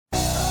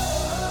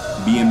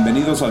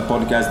Bienvenidos al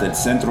podcast del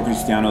Centro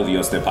Cristiano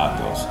Dios de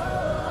Pactos.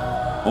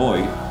 Hoy,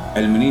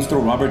 el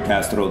ministro Robert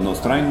Castro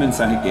nos trae un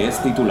mensaje que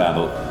es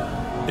titulado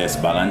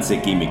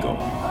Desbalance Químico.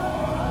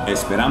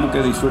 Esperamos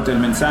que disfrute el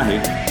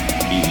mensaje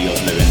y Dios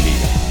le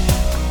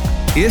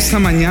bendiga. Y esta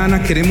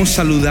mañana queremos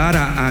saludar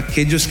a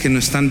aquellos que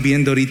nos están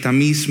viendo ahorita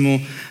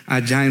mismo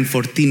allá en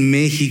Fortín,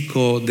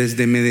 México,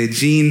 desde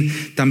Medellín,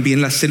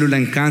 también la célula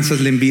en Kansas,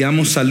 le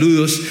enviamos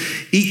saludos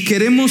y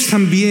queremos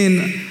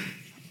también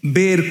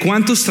ver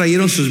cuántos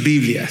trajeron sus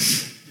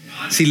Biblias.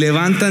 Si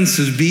levantan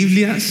sus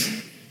Biblias,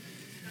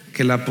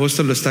 que el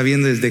apóstol lo está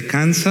viendo desde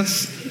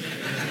Kansas,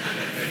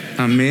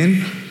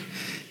 amén.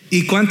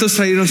 ¿Y cuántos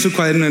trajeron su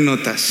cuaderno de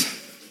notas?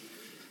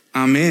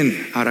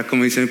 Amén. Ahora,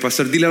 como dice mi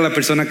pastor, dile a la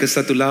persona que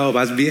está a tu lado,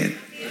 vas bien,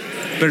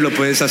 pero lo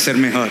puedes hacer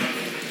mejor.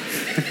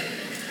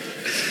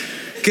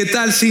 ¿Qué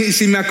tal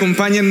si me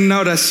acompañan en una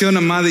oración,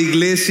 amada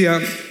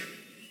iglesia?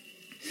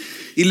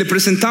 Y le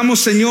presentamos,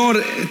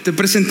 Señor, te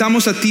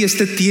presentamos a ti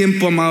este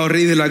tiempo, amado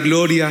Rey de la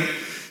Gloria.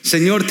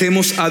 Señor, te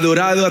hemos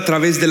adorado a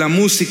través de la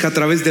música, a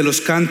través de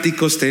los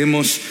cánticos. Te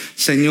hemos,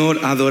 Señor,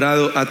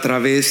 adorado a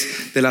través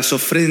de las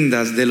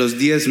ofrendas, de los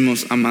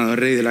diezmos, amado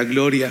Rey de la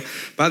Gloria.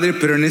 Padre,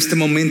 pero en este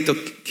momento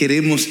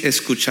queremos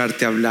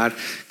escucharte hablar.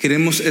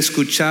 Queremos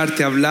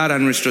escucharte hablar a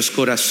nuestros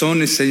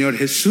corazones, Señor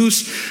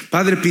Jesús.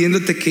 Padre,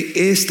 pidiéndote que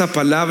esta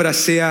palabra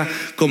sea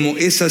como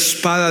esa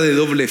espada de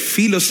doble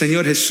filo,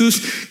 Señor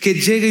Jesús, que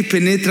llegue y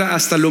penetra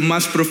hasta lo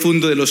más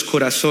profundo de los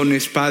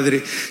corazones,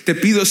 Padre. Te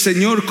pido,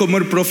 Señor, como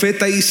el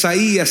profeta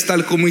Isaías,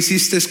 tal como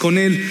hiciste con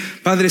él,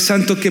 Padre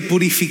Santo, que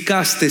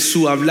purificaste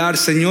su hablar,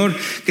 Señor,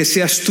 que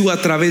seas tú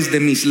a través de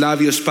mis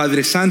labios,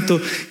 Padre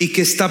Santo, y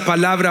que esta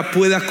palabra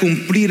pueda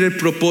cumplir el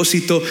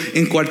propósito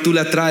en cual tú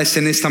la traes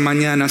en esta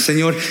mañana,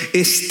 Señor.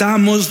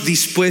 Estamos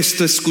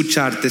dispuestos a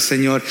escucharte,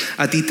 Señor.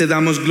 A ti te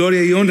damos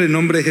gloria y honra en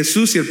nombre de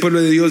Jesús, y el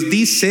pueblo de Dios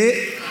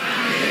dice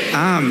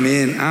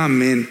amén,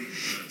 amén.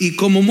 Y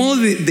como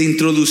modo de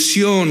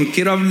introducción,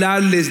 quiero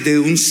hablarles de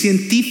un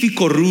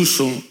científico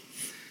ruso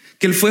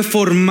que él fue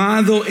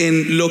formado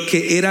en lo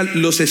que eran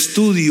los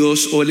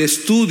estudios o el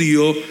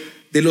estudio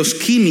de los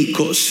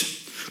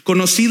químicos,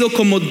 conocido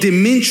como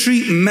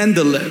Dmitri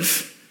Mendeleev,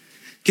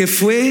 que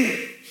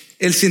fue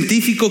el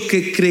científico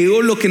que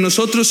creó lo que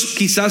nosotros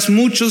quizás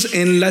muchos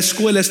en la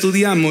escuela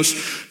estudiamos,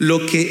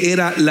 lo que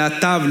era la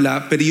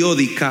tabla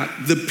periódica,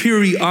 the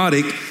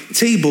periodic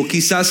table.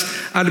 Quizás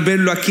al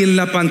verlo aquí en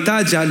la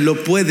pantalla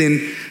lo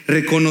pueden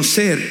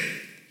reconocer.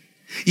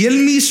 Y él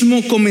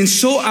mismo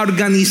comenzó a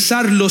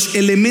organizar los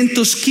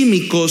elementos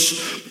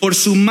químicos por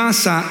su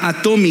masa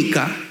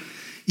atómica.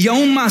 Y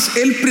aún más,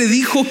 él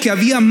predijo que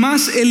había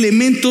más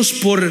elementos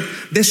por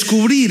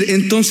descubrir.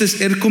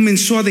 Entonces él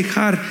comenzó a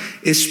dejar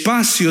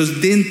espacios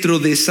dentro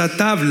de esa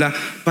tabla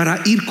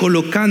para ir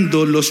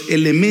colocando los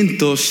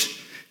elementos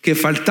que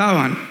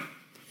faltaban.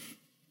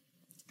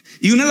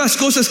 Y una de las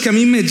cosas que a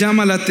mí me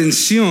llama la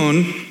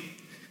atención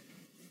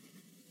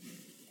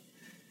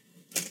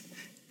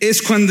es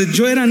cuando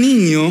yo era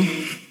niño,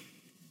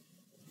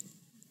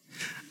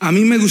 a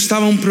mí me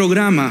gustaba un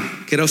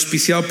programa que era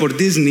auspiciado por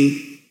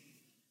Disney,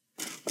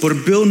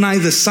 por Bill Nye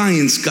the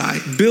Science Guy,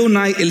 Bill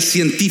Nye el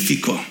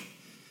científico.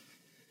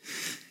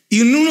 Y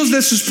en uno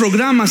de sus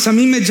programas a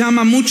mí me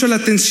llama mucho la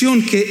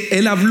atención que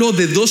él habló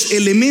de dos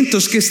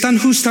elementos que están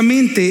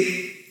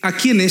justamente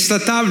aquí en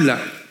esta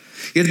tabla.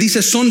 Y él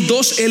dice, son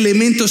dos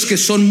elementos que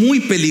son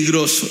muy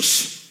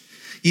peligrosos.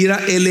 Y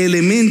era el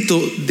elemento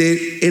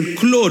del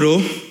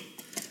cloro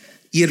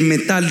y el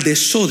metal de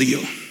sodio.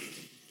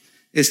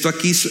 Esto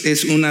aquí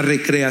es una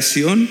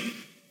recreación.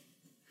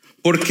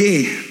 ¿Por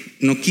qué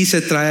no quise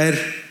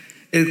traer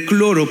el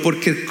cloro?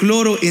 Porque el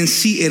cloro en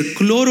sí, el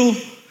cloro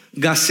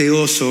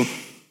gaseoso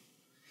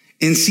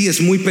en sí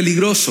es muy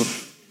peligroso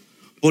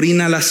por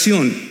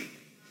inhalación.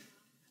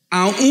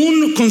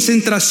 Aún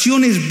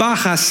concentraciones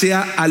bajas,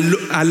 sea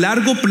a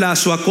largo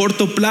plazo, a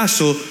corto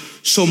plazo,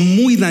 son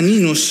muy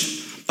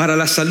dañinos para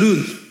la salud.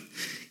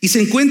 Y se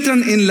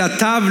encuentran en la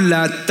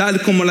tabla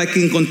tal como la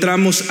que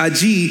encontramos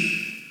allí,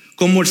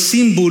 como el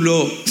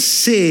símbolo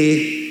Cl.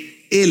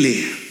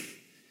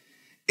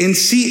 En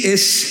sí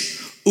es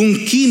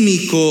un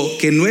químico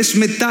que no es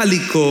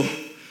metálico,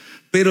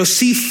 pero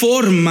sí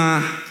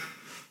forma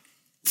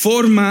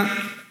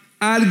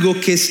algo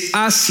que es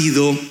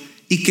ácido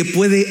y que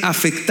puede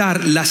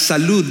afectar la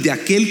salud de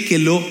aquel que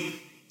lo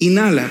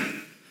inhala.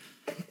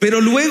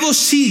 Pero luego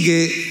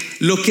sigue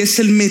lo que es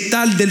el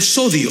metal del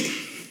sodio.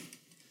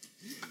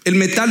 El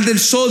metal del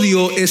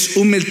sodio es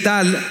un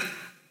metal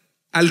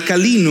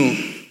alcalino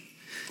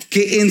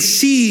que en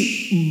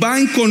sí va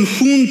en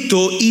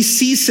conjunto y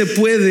sí se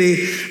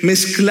puede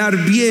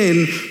mezclar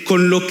bien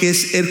con lo que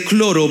es el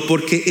cloro,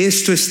 porque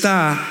esto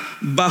está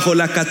bajo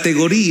la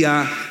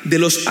categoría de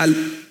los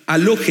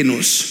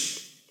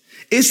halógenos.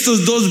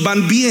 Estos dos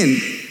van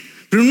bien,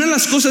 pero una de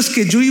las cosas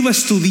que yo iba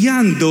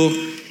estudiando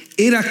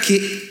era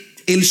que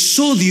el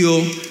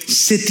sodio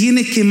se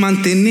tiene que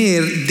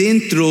mantener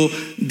dentro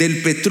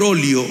del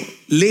petróleo,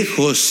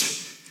 lejos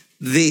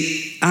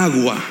de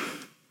agua.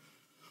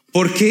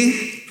 ¿Por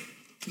qué?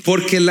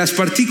 Porque las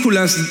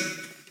partículas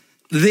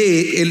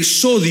de el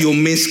sodio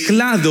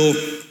mezclado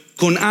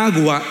con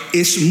agua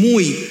es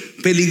muy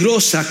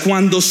peligrosa.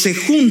 Cuando se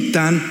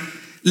juntan,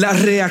 la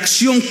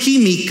reacción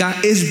química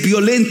es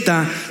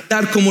violenta,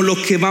 tal como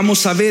lo que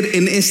vamos a ver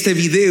en este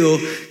video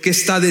que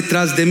está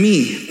detrás de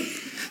mí.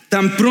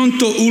 Tan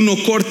pronto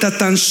uno corta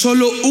tan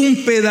solo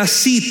un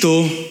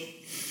pedacito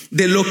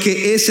de lo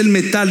que es el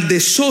metal de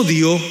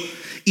sodio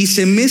y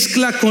se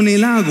mezcla con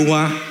el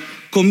agua,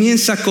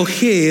 comienza a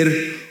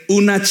coger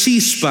una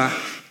chispa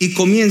y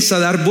comienza a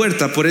dar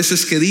vuelta. Por eso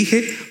es que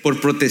dije,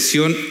 por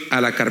protección a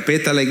la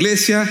carpeta, a la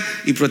iglesia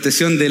y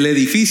protección del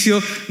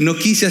edificio, no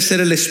quise hacer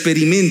el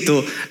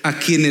experimento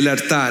aquí en el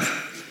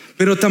altar.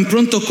 Pero tan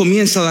pronto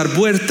comienza a dar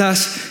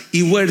vueltas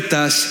y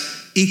vueltas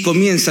y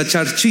comienza a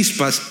echar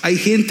chispas. Hay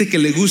gente que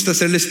le gusta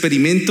hacer el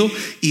experimento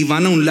y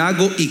van a un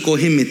lago y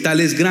cogen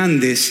metales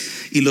grandes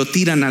y lo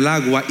tiran al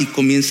agua y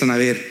comienzan a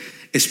ver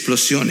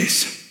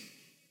explosiones.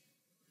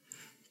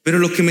 Pero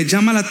lo que me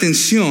llama la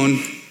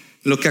atención,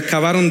 lo que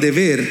acabaron de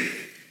ver,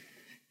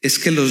 es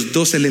que los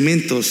dos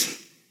elementos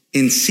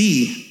en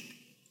sí,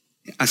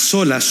 a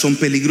solas, son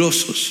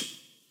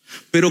peligrosos.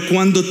 Pero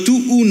cuando tú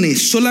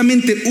unes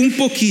solamente un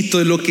poquito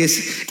de lo que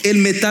es el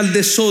metal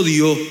de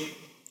sodio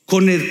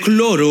con el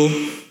cloro,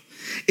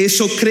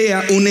 eso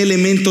crea un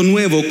elemento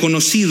nuevo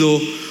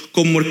conocido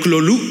como el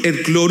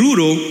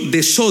cloruro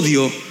de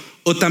sodio,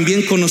 o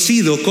también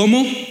conocido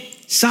como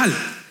sal.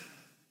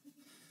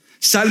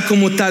 Sal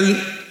como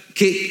tal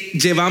que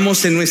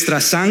llevamos en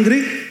nuestra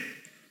sangre,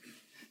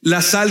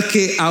 la sal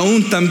que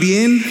aún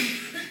también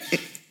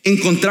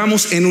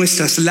encontramos en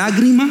nuestras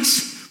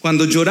lágrimas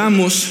cuando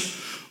lloramos,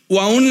 o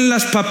aún en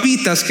las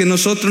papitas que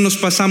nosotros nos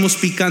pasamos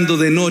picando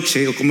de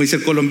noche, o como dice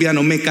el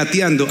colombiano,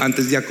 mecateando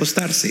antes de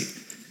acostarse.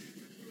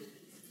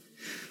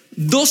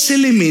 Dos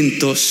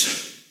elementos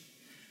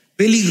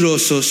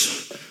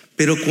peligrosos,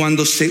 pero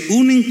cuando se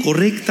unen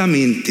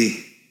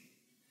correctamente,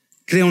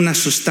 crea una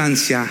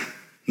sustancia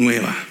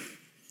nueva.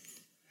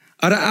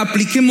 Ahora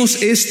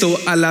apliquemos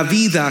esto a la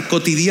vida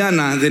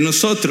cotidiana de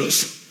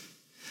nosotros.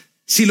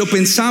 Si lo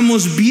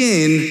pensamos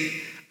bien,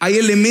 hay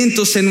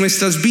elementos en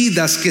nuestras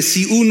vidas que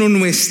si uno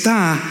no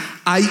está,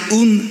 hay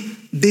un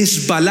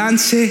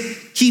desbalance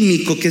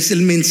químico, que es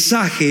el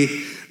mensaje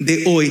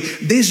de hoy.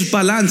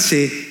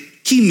 Desbalance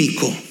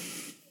químico.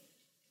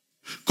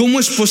 ¿Cómo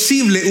es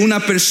posible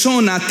una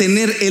persona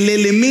tener el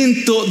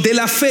elemento de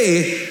la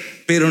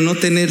fe, pero no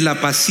tener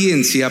la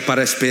paciencia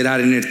para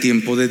esperar en el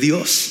tiempo de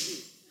Dios?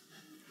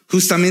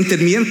 Justamente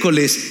el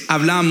miércoles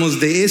hablamos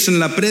de eso en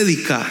la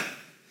prédica.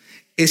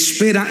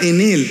 Espera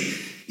en Él.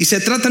 Y se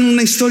trata de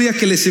una historia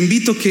que les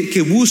invito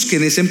que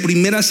busquen. Es en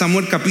 1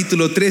 Samuel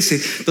capítulo 13,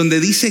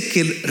 donde dice que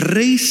el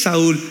rey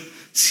Saúl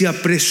se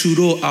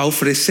apresuró a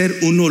ofrecer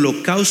un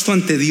holocausto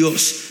ante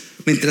Dios,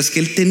 mientras que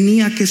él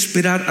tenía que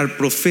esperar al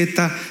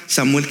profeta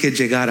Samuel que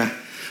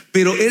llegara.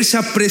 Pero él se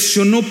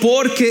apresuró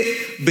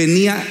porque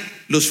venían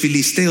los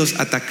filisteos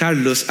a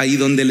atacarlos ahí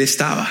donde él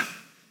estaba.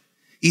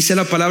 Dice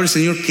la palabra del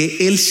Señor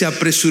que él se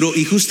apresuró,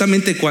 y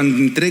justamente cuando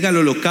entrega el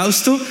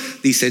holocausto,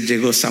 dice,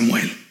 llegó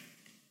Samuel.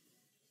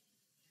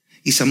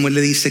 Y Samuel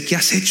le dice, ¿qué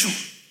has hecho?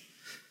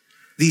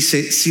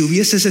 Dice, si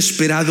hubieses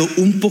esperado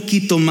un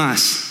poquito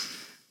más,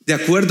 de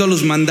acuerdo a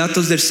los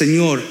mandatos del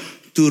Señor,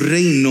 tu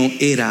reino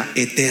era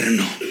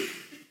eterno.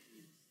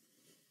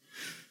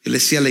 Él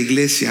decía a la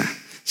iglesia,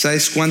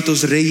 ¿sabes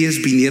cuántos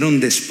reyes vinieron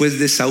después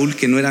de Saúl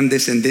que no eran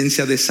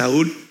descendencia de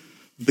Saúl?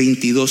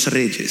 22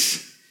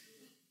 reyes.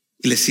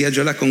 Y le decía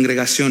yo a la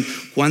congregación,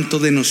 ¿cuánto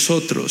de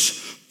nosotros,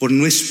 por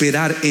no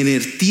esperar en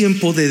el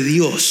tiempo de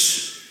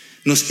Dios,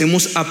 nos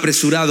hemos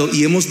apresurado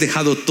y hemos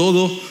dejado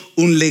todo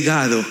un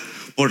legado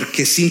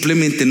porque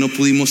simplemente no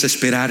pudimos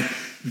esperar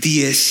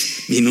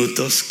 10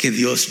 minutos que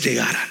Dios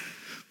llegara?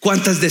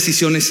 ¿Cuántas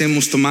decisiones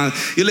hemos tomado?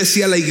 Yo le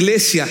decía a la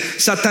iglesia,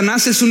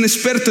 Satanás es un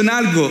experto en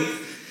algo.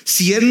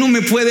 Si él no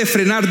me puede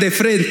frenar de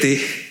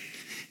frente,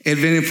 él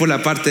viene por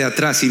la parte de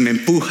atrás y me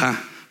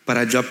empuja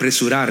para yo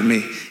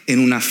apresurarme en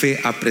una fe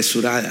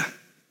apresurada.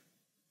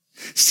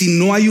 Si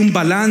no hay un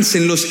balance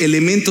en los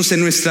elementos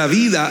en nuestra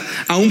vida,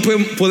 aún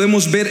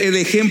podemos ver el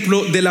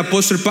ejemplo del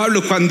apóstol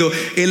Pablo cuando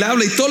él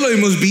habla, y todo lo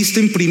hemos visto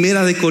en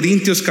 1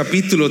 Corintios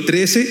capítulo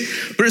 13,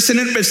 pero es en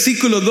el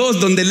versículo 2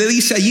 donde le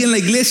dice allí en la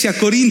iglesia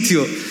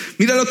Corintio,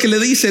 mira lo que le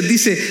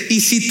dice,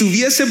 y si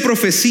tuviese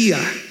profecía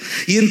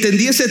y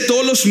entendiese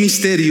todos los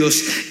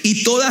misterios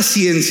y toda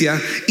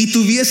ciencia, y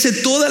tuviese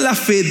toda la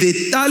fe de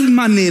tal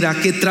manera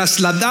que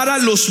trasladara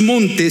los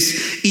montes,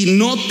 y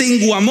no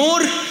tengo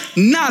amor,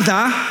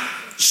 nada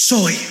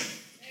soy.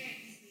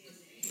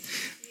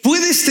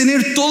 Puedes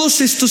tener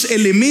todos estos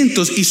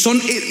elementos y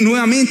son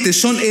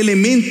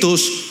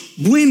elementos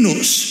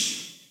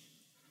buenos,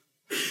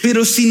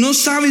 pero si no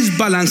sabes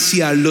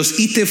balancearlos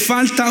y te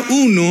falta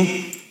uno,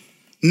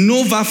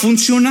 no va a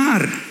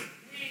funcionar.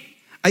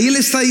 Ahí él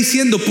está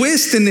diciendo,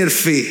 puedes tener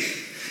fe,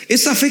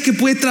 esa fe que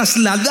puede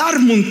trasladar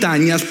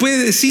montañas, puede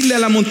decirle a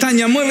la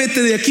montaña,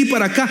 muévete de aquí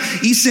para acá,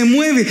 y se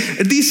mueve.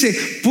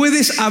 Dice,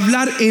 puedes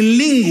hablar en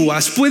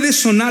lenguas, puedes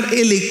sonar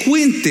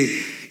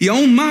elocuente, y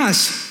aún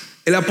más,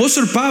 El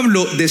apóstol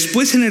Pablo,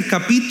 después en el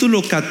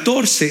capítulo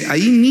 14,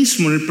 ahí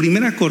mismo en el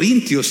 1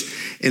 Corintios,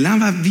 él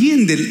habla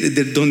bien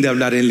de donde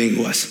hablar en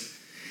lenguas.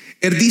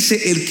 Él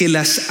dice, el que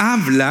las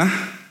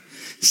habla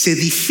se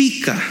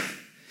edifica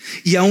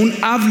y aún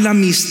habla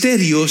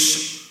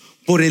misterios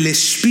por el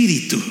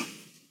Espíritu.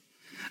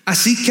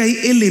 Así que hay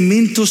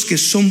elementos que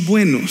son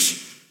buenos.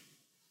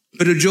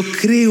 Pero yo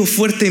creo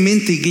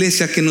fuertemente,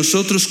 iglesia, que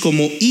nosotros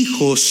como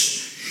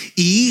hijos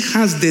y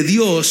hijas de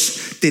Dios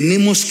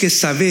tenemos que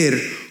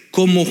saber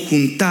cómo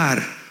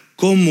juntar,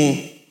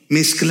 cómo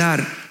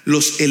mezclar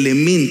los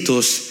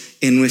elementos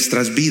en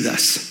nuestras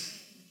vidas.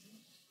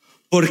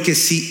 Porque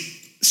si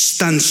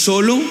tan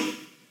solo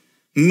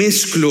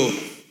mezclo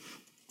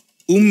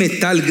un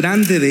metal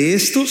grande de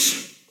estos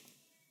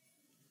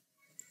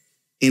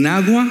en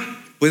agua,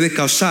 puede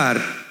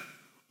causar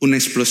una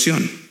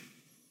explosión.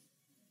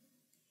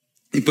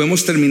 Y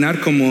podemos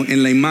terminar como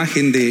en la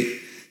imagen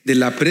de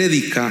la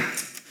prédica,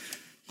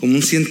 como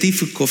un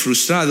científico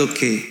frustrado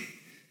que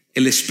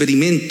el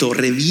experimento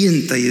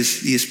revienta y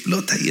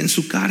explota ahí en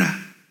su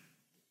cara.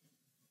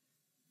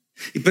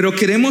 Pero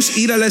queremos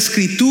ir a la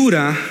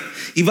Escritura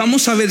y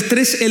vamos a ver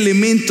 3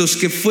 elementos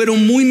que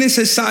fueron muy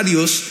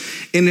necesarios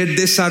en el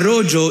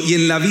desarrollo y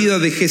en la vida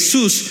de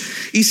Jesús.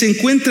 Y se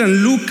encuentra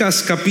en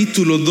Lucas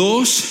capítulo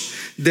 2,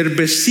 del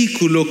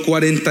versículo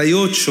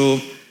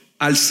 48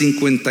 al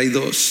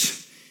 52.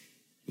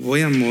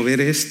 Voy a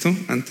mover esto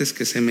antes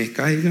que se me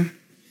caiga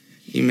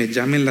y me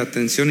llamen la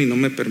atención y no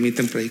me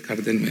permiten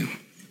predicar de nuevo.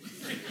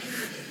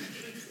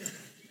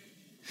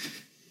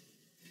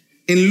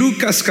 En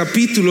Lucas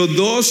capítulo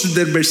 2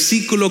 del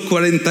versículo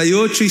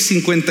 48 y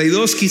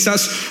 52,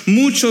 quizás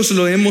muchos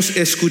lo hemos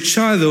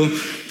escuchado,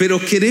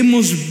 pero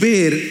queremos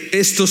ver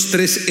estos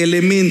 3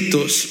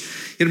 elementos.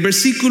 El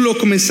versículo,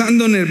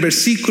 comenzando en el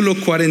versículo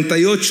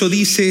 48,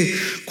 dice,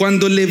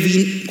 cuando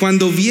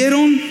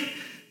vieron,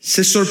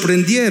 se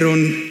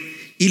sorprendieron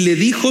y le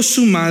dijo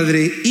su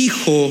madre,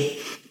 hijo,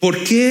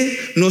 ¿por qué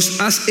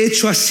nos has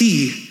hecho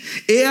así?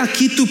 He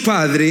aquí tu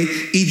padre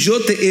y yo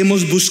te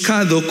hemos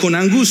buscado con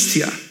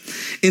angustia.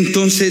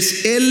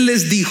 Entonces él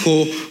les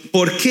dijo,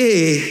 ¿por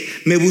qué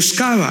me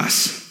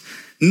buscabas?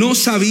 ¿No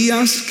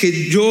sabías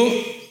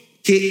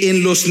que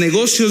en los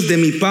negocios de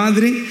mi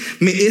padre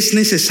me es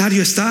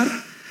necesario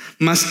estar?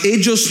 Mas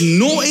ellos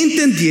no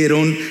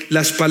entendieron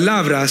las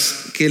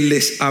palabras que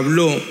les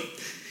habló.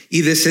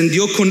 Y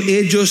descendió con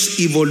ellos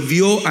y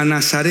volvió a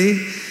Nazaret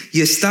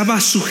y estaba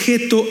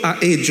sujeto a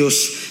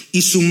ellos.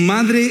 Y su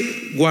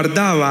madre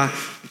guardaba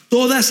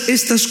todas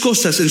estas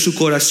cosas en su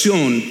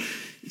corazón.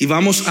 Y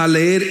vamos a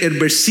leer el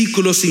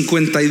versículo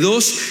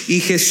 52. Y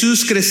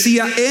Jesús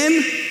crecía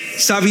en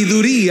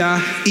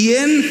sabiduría y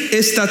en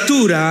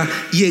estatura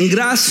y en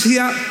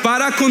gracia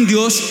para con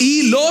Dios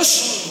y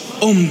los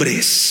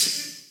hombres.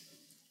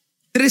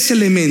 3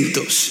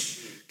 elementos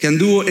que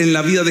anduvo en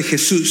la vida de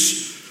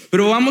Jesús.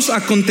 Pero vamos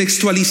a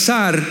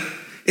contextualizar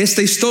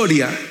esta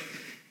historia.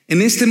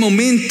 En este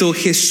momento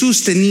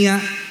Jesús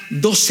tenía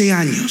 12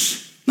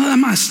 años, nada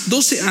más,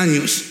 12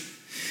 años.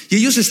 Y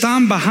ellos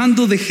estaban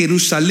bajando de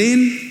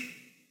Jerusalén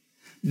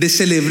de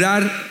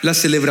celebrar la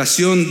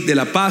celebración de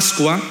la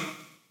Pascua.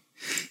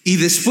 Y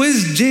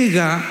después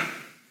llega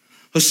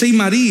José y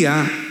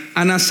María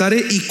a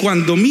Nazaret y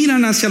cuando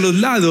miran hacia los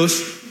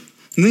lados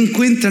no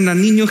encuentran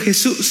al niño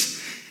Jesús.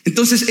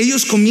 Entonces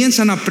ellos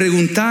comienzan a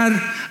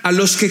preguntar a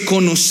los que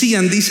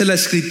conocían, dice la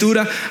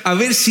Escritura, a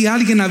ver si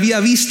alguien había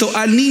visto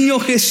al niño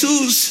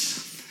Jesús.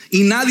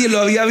 Y nadie lo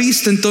había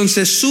visto.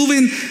 Entonces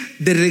suben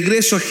de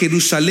regreso a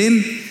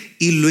Jerusalén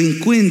y lo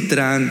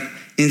encuentran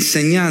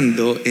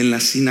enseñando en la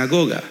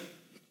sinagoga.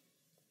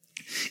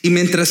 Y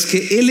mientras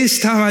que él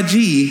estaba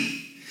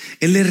allí,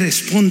 él le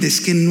responde,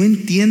 es que no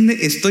entiende,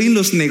 estoy en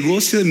los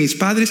negocios de mis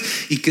padres.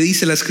 ¿Y qué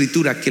dice la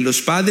Escritura? Que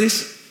los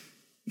padres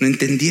no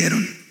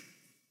entendieron.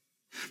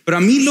 Pero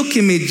a mí lo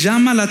que me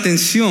llama la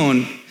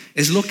atención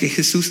es lo que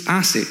Jesús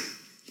hace.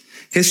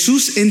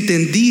 Jesús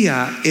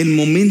entendía el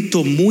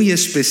momento muy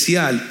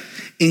especial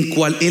en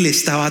cual él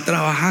estaba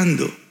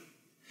trabajando.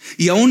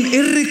 Y aún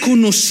él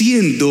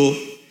reconociendo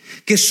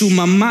que su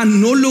mamá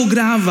no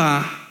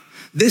lograba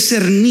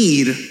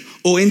discernir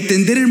o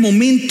entender el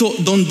momento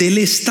donde él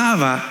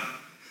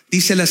estaba,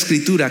 dice la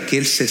Escritura que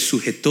él se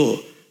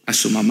sujetó a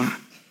su mamá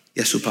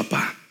y a su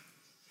papá.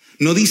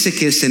 No dice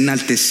que él se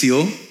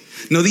enalteció.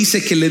 No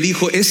dice que le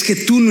dijo, es que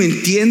tú no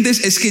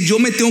entiendes, es que yo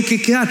me tengo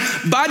que quedar.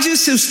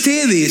 Váyanse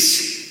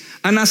ustedes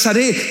a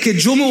Nazaret, que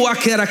yo me voy a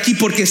quedar aquí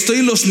porque estoy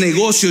en los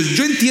negocios.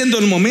 Yo entiendo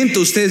el momento,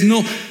 ustedes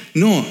no.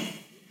 No,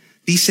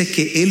 dice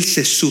que él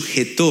se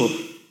sujetó.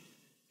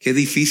 Qué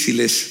difícil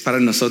es para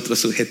nosotros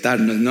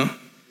sujetarnos, ¿no?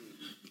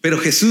 Pero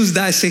Jesús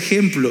da ese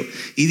ejemplo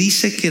y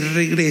dice que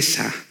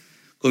regresa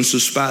con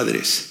sus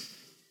padres.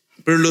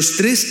 Pero los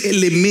 3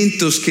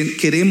 elementos que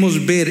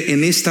queremos ver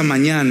en esta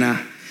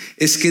mañana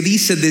es que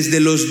dice desde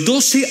los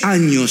 12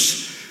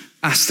 años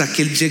hasta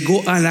que él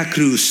llegó a la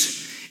cruz,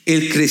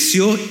 él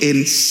creció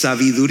en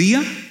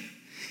sabiduría,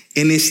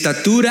 en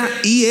estatura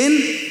y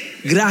en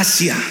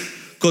gracia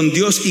con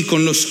Dios y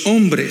con los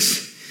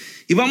hombres.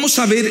 Y vamos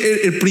a ver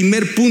el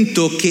primer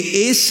punto,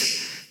 que es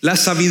la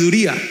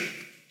sabiduría.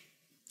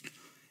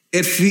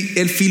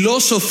 El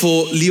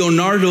filósofo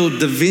Leonardo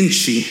da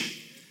Vinci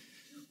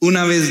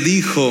una vez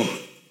dijo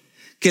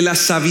que la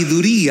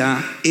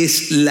sabiduría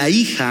es la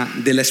hija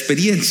de la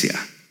experiencia.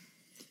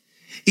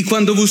 Y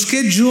cuando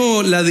busqué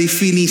yo la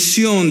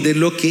definición de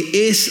lo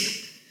que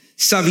es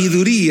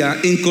sabiduría,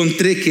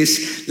 encontré que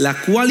es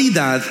la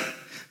cualidad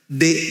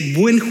de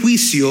buen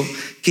juicio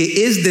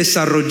que es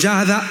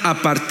desarrollada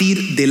a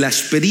partir de la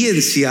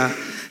experiencia,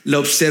 la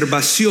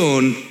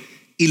observación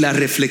y la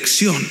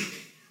reflexión.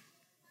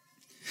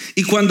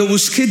 Y cuando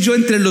busqué yo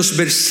entre los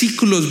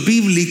versículos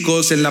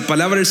bíblicos en la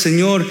palabra del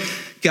Señor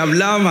que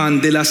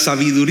hablaban de la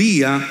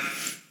sabiduría,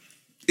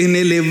 en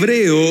el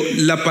hebreo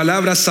la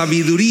palabra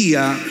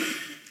sabiduría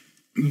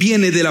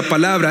viene de la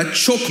palabra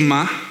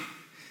chokma,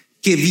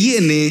 que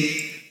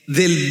viene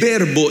del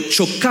verbo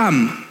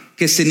chokam,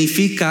 que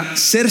significa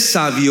ser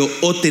sabio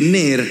o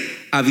tener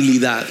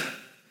habilidad.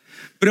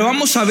 Pero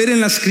vamos a ver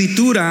en la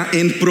escritura,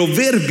 en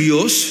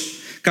Proverbios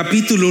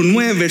capítulo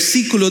 9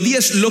 versículo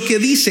 10, lo que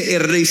dice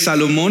el rey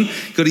Salomón,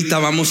 que ahorita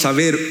vamos a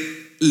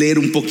leer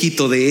un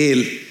poquito de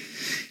él.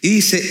 Y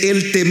dice: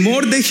 el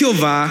temor de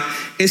Jehová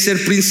es el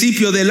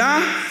principio de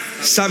la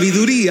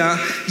sabiduría,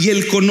 y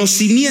el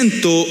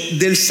conocimiento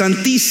del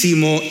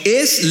Santísimo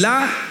es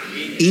la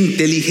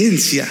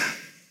inteligencia.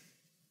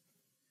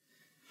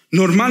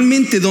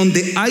 Normalmente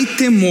donde hay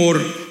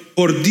temor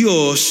por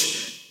Dios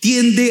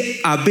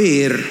tiende a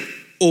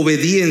haber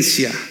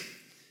obediencia.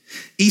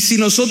 Y si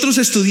nosotros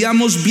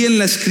estudiamos bien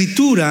la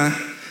escritura,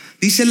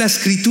 dice la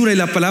escritura y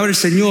la palabra del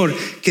Señor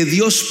que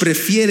Dios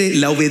prefiere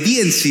la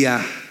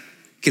obediencia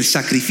que el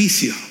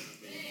sacrificio,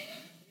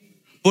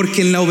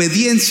 porque en la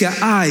obediencia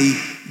hay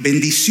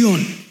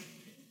bendición.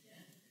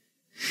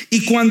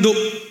 Y cuando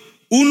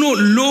uno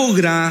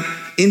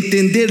logra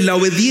entender, la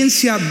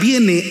obediencia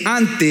viene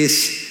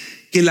antes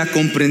que la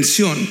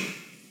comprensión.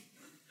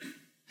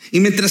 Y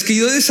mientras que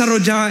yo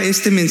desarrollaba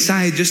este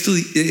mensaje, yo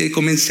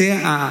comencé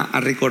a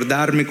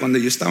recordarme cuando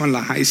yo estaba en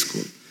la high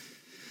school.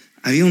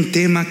 Había un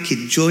tema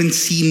que yo en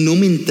sí no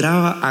me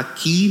entraba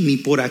aquí, ni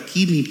por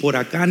aquí, ni por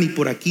acá, ni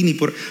por aquí, ni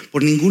por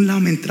ningún lado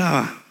me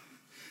entraba.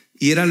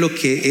 Y era lo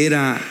que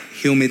era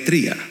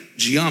geometría,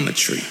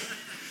 geometry.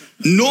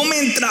 No me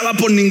entraba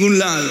por ningún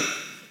lado.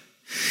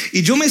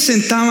 Y yo me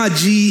sentaba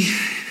allí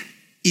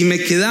y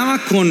me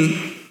quedaba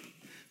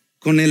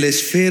con el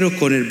esfero,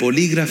 con el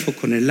bolígrafo,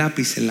 con el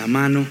lápiz en la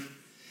mano,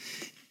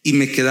 y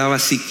me quedaba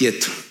así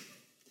quieto.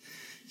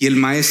 Y el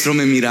maestro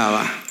me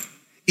miraba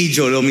y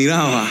yo lo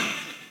miraba.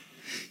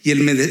 Y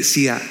él me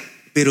decía: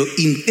 pero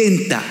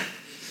intenta.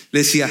 Le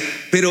decía: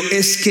 pero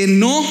es que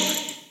no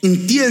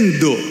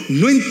entiendo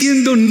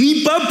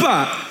ni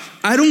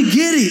papa. I don't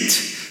get it.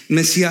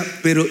 Me decía: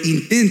 pero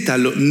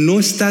inténtalo, no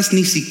estás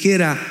ni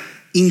siquiera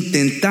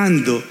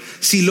intentando.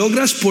 Si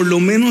logras por lo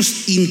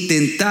menos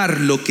intentar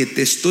lo que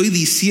te estoy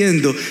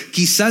diciendo,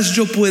 quizás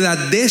yo pueda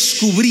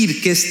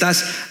descubrir que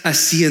estás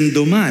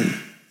haciendo mal.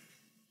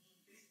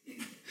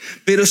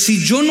 Pero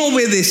si yo no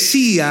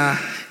obedecía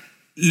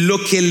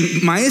lo que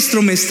el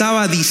maestro me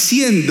estaba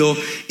diciendo,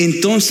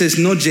 entonces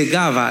no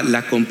llegaba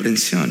la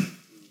comprensión.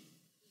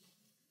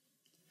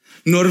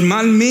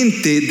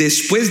 Normalmente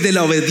después de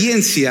la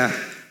obediencia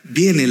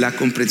viene la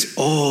comprensión.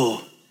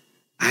 Oh,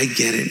 I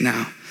get it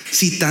now.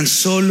 Si tan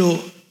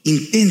solo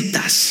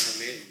intentas.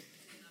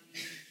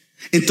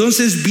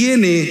 Entonces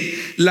viene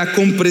la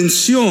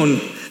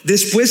comprensión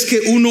después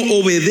que uno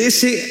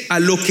obedece a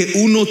lo que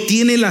uno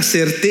tiene la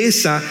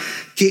certeza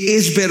que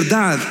es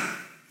verdad.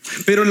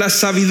 Pero la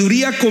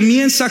sabiduría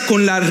comienza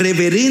con la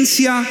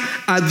reverencia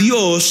a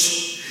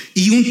Dios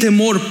y un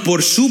temor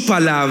por su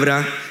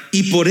palabra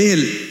y por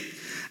Él.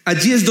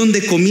 Allí es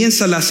donde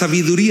comienza la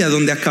sabiduría,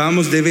 donde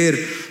acabamos de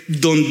ver,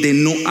 donde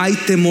no hay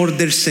temor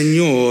del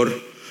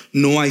Señor,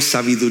 no hay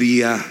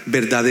sabiduría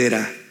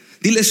verdadera.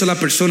 Dile eso a la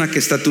persona que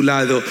está a tu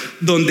lado: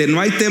 donde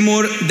no hay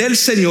temor del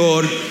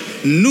Señor,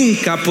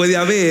 nunca puede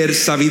haber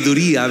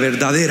sabiduría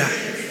verdadera.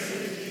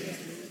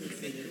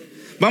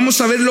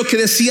 Vamos a ver lo que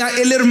decía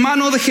el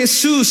hermano de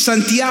Jesús,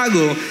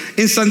 Santiago,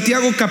 en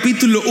Santiago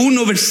capítulo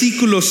 1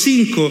 versículo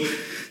 5.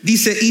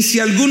 Dice: y si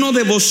alguno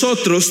de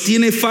vosotros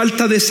tiene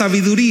falta de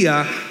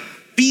sabiduría,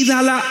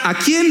 pídala ¿a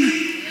quién?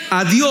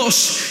 A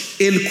Dios,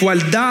 el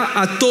cual da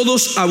a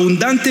todos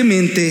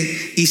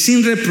abundantemente y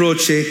sin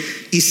reproche,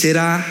 y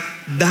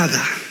será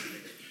dada.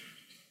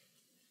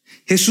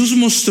 Jesús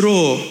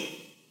mostró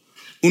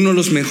uno de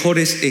los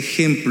mejores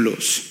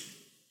ejemplos,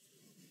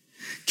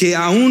 que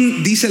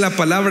aún dice la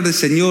palabra del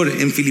Señor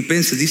en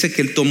Filipenses, dice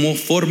que Él tomó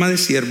forma de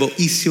siervo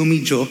y se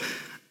humilló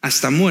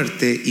hasta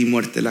muerte, y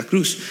muerte de la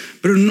cruz.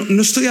 Pero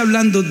no estoy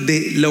hablando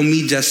de la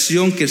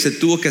humillación que se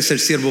tuvo que hacer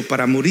siervo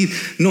para morir.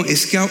 No,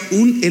 es que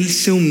aún Él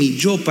se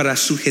humilló para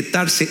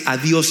sujetarse a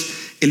Dios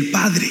el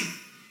Padre.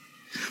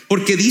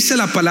 Porque dice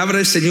la palabra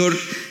del Señor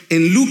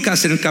en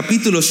Lucas, en el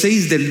capítulo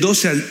 6 del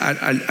 12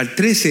 al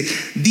 13,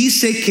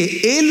 dice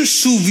que Él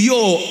subió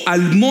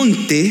al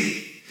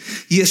monte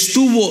y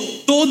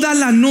estuvo toda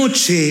la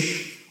noche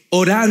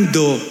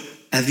orando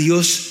a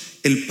Dios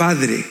el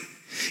Padre.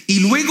 Y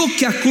luego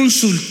que ha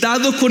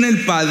consultado con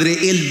el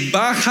Padre, Él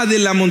baja de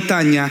la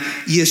montaña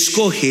y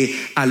escoge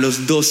a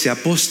los 12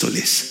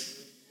 apóstoles.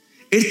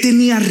 Él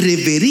tenía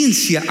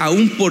reverencia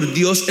aún por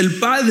Dios el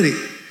Padre.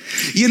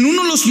 Y en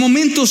uno de los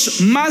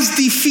momentos más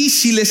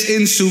difíciles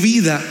en su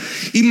vida,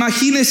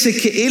 imagínese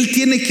que Él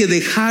tiene que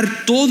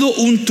dejar todo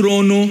un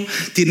trono,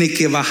 tiene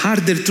que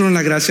bajar del trono de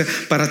la gracia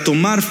para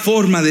tomar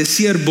forma de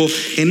siervo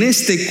en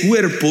este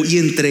cuerpo y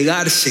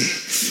entregarse.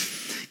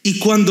 Y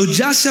cuando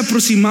ya se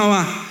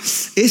aproximaba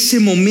ese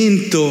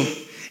momento,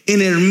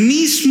 en el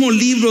mismo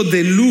libro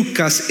de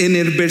Lucas, en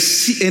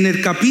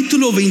el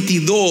capítulo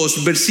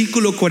 22,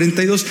 versículo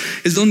 42,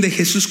 es donde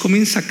Jesús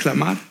comienza a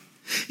clamar.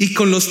 Y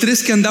con los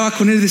 3 que andaba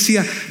con él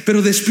decía: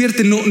 pero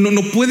despierten,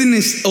 no pueden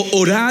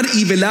orar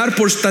y velar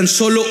por tan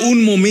solo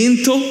un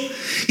momento.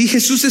 Y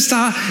Jesús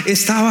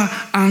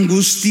estaba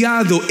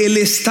angustiado, él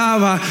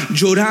estaba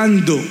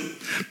llorando.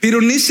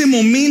 Pero en ese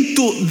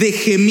momento de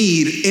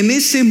gemir, en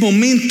ese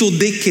momento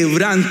de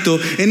quebranto,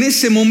 en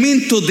ese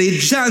momento de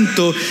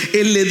llanto,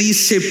 él le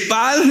dice: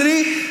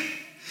 Padre,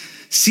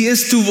 si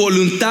es tu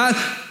voluntad,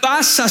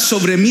 pasa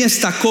sobre mí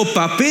esta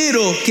copa,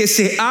 pero que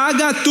se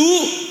haga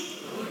tu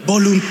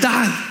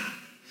voluntad.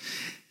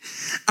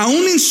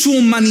 Aún en su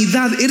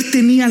humanidad, él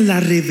tenía la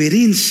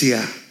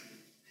reverencia,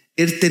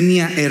 él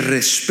tenía el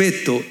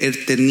respeto,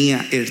 él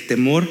tenía el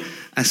temor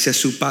hacia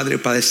su Padre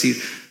para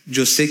decir: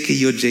 yo sé que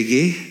yo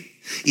llegué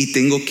y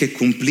tengo que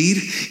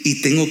cumplir y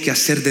tengo que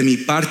hacer de mi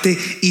parte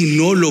y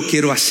no lo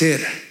quiero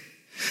hacer.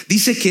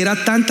 Dice que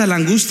era tanta la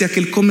angustia que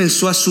él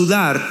comenzó a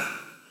sudar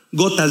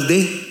gotas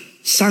de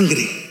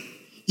sangre.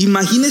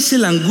 Imagínese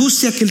la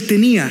angustia que él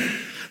tenía,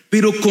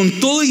 pero con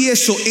todo y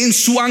eso, en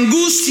su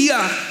angustia,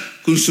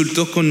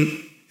 consultó con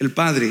el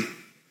Padre.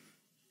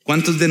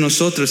 ¿Cuántos de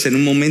nosotros en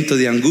un momento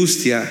de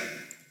angustia,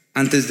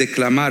 antes de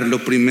clamar,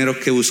 lo primero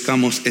que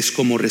buscamos es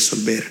cómo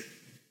resolver,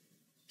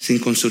 sin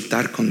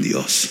consultar con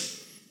Dios?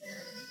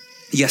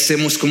 Y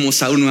hacemos como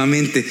Saúl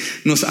nuevamente,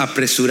 nos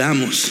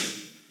apresuramos,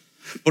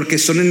 porque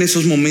son en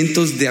esos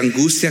momentos de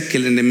angustia que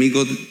el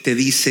enemigo te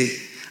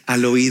dice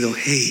al oído: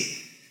 hey,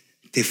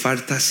 te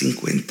falta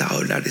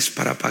 $50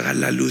 para pagar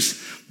la luz,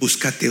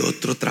 búscate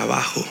otro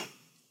trabajo.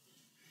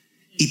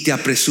 Y te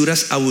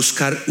apresuras a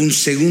buscar un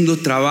segundo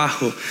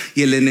trabajo,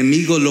 y el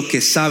enemigo lo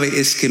que sabe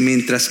es que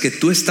mientras que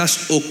tú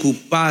estás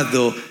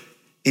ocupado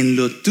en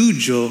lo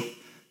tuyo,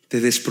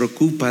 te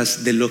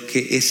despreocupas de lo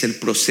que es el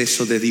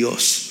proceso de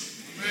Dios.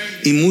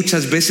 Y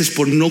muchas veces,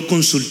 por no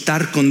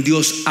consultar con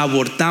Dios,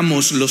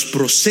 abortamos los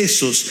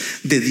procesos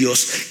de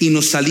Dios y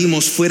nos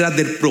salimos fuera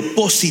del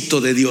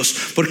propósito de Dios,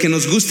 porque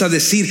nos gusta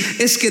decir: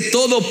 es que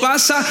todo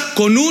pasa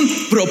con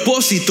un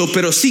propósito.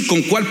 Pero sí,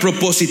 ¿con cuál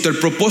propósito? ¿El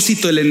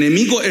propósito del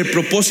enemigo, el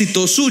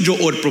propósito suyo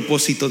o el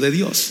propósito de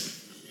Dios?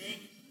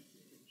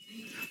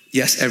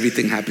 Yes,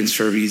 everything happens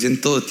for a reason.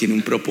 Todo tiene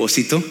un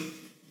propósito.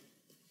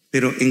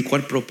 Pero ¿en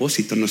cuál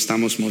propósito nos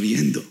estamos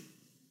moviendo?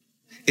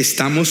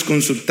 ¿Estamos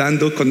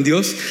consultando con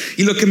Dios?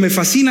 Y lo que me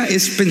fascina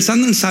es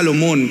pensando en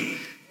Salomón,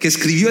 que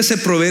escribió ese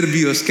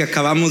Proverbios que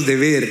acabamos de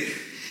ver.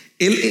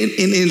 Él,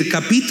 en el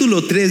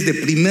capítulo 3 de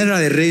Primera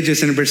de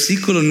Reyes, en el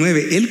versículo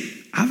 9,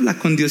 él habla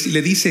con Dios y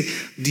le dice: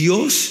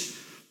 Dios,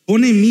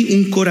 pone en mí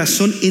un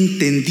corazón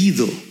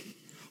entendido,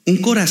 un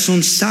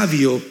corazón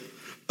sabio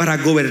para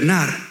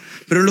gobernar.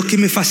 Pero lo que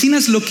me fascina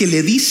es lo que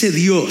le dice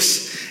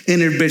Dios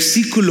en el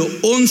versículo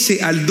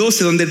 11 al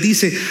 12, donde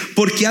dice: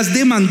 porque has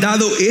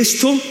demandado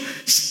esto.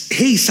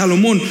 Hey,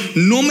 Salomón,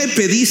 no me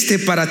pediste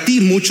para ti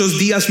muchos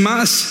días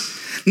más,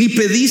 ni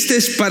pediste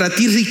para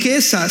ti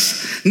riquezas,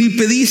 ni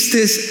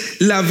pediste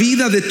la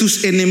vida de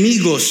tus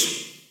enemigos.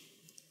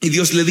 Y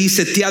Dios le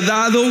dice: te ha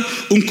dado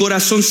un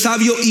corazón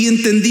sabio y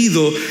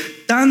entendido,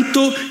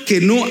 tanto que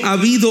no ha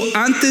habido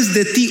antes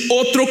de ti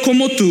otro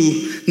como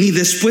tú, ni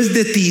después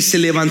de ti se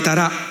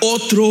levantará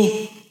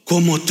otro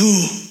como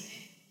tú.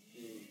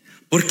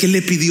 Porque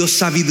le pidió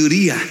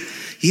sabiduría.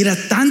 Y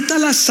era tanta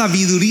la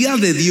sabiduría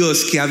de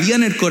Dios que había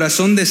en el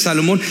corazón de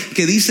Salomón,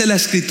 que dice la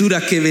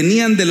escritura que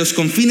venían de los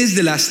confines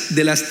de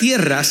las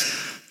tierras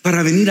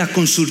para venir a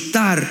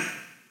consultar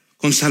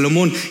con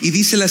Salomón. Y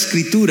dice la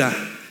escritura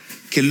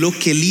que lo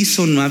que él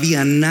hizo, no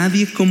había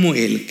nadie como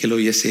él que lo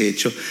hubiese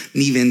hecho,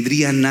 ni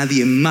vendría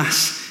nadie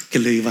más que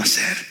lo iba a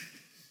hacer.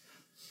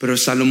 Pero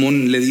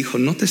Salomón le dijo: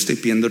 no te estoy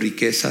pidiendo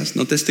riquezas,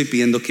 no te estoy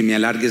pidiendo que me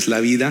alargues la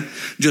vida.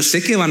 Yo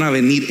sé que van a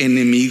venir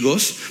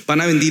enemigos,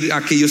 van a venir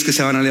aquellos que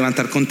se van a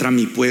levantar contra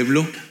mi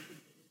pueblo,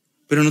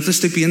 pero no te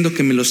estoy pidiendo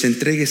que me los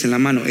entregues en la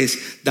mano. Es: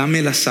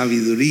 dame la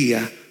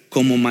sabiduría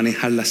cómo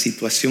manejar la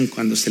situación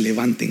cuando se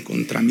levanten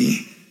contra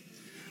mí.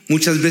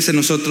 Muchas veces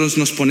nosotros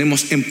nos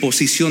ponemos en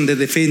posición de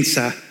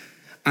defensa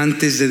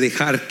antes de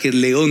dejar que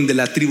el león de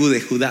la tribu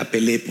de Judá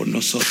pelee por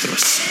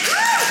nosotros.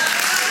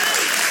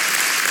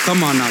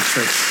 Come on now,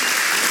 church.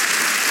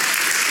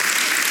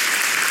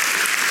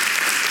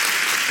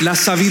 La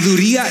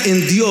sabiduría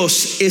en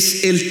Dios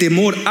es el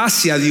temor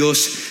hacia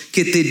Dios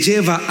que te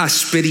lleva a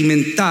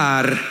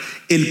experimentar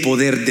el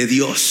poder de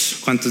Dios.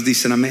 ¿Cuántos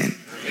dicen amén?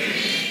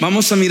 Amén.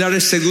 Vamos a mirar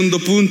el segundo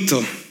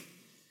punto.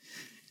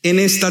 En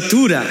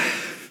estatura.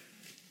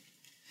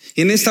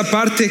 Y en esta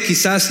parte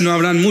quizás no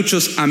habrán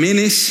muchos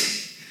amenes,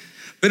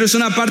 pero es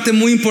una parte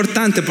muy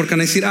importante porque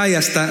van a decir, ay,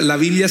 hasta la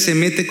Biblia se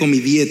mete con mi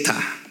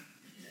dieta.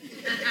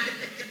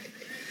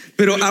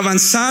 Pero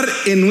avanzar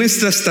en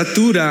nuestra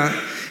estatura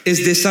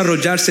es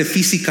desarrollarse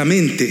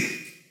físicamente.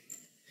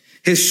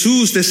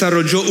 Jesús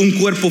desarrolló un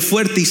cuerpo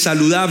fuerte y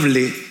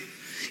saludable,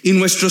 y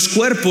nuestros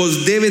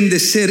cuerpos deben de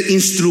ser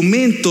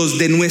instrumentos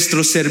de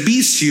nuestro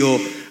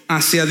servicio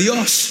hacia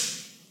Dios.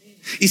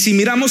 Y si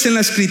miramos en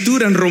la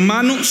escritura en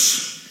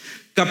Romanos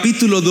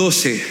capítulo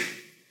 12,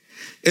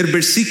 el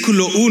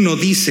versículo 1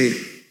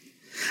 dice: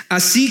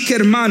 así que,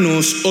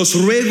 hermanos, os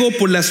ruego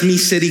por las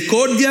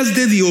misericordias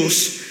de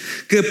Dios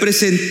que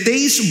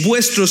presentéis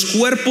vuestros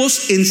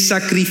cuerpos en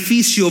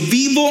sacrificio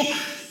vivo,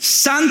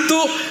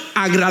 santo,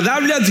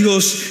 agradable a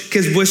Dios, que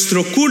es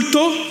vuestro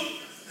culto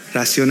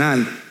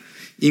racional.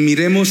 Y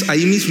miremos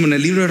ahí mismo en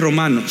el libro de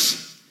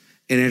Romanos,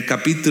 en el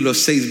capítulo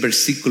 6,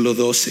 versículo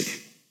 12.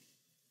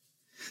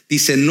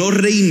 Dice: no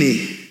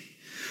reine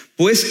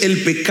pues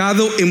el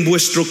pecado en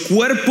vuestro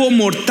cuerpo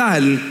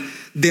mortal,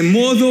 de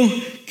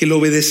modo que lo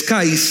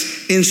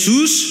obedezcáis en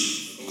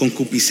sus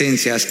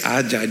concupiscencias.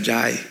 Ay, ay,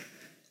 ay.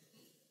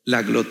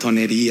 La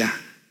glotonería.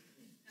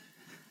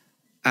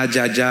 Ay,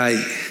 ay,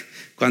 ay.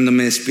 Cuando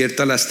me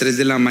despierto a las 3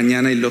 de la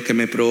mañana y lo que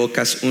me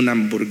provoca es una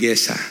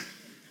hamburguesa.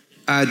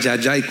 Ay,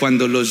 ay, ay.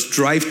 Cuando los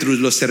drive-thrus,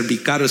 los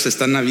cervicaros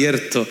están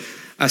abiertos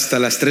hasta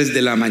las 3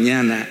 de la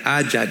mañana.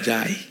 Ay, ay,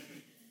 ay.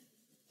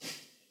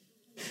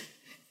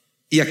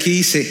 Y aquí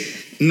dice: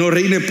 no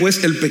reine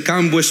pues el pecado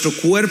en vuestro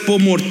cuerpo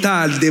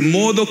mortal, de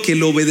modo que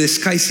lo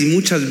obedezcáis. Y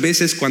muchas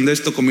veces cuando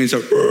esto comienza,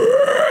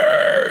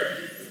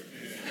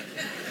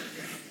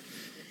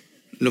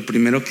 lo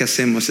primero que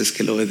hacemos es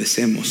que lo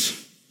obedecemos.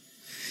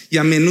 Y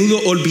a menudo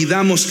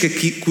olvidamos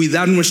que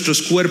cuidar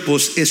nuestros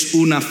cuerpos es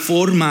una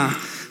forma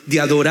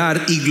de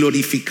adorar y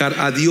glorificar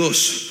a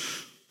Dios.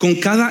 Con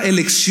cada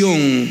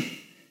elección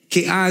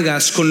que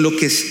hagas con lo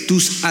que es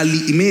tus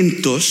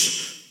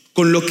alimentos,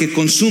 con lo que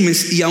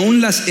consumes, y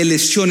aún las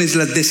elecciones,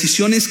 las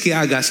decisiones que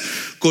hagas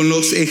con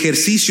los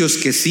ejercicios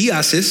que sí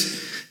haces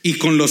y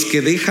con los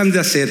que dejan de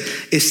hacer,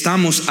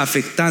 estamos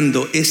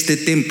afectando este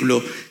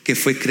templo que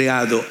fue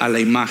creado a la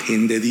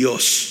imagen de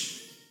Dios.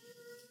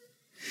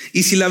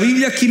 Y si la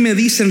Biblia aquí me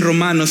dice en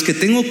Romanos que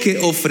tengo que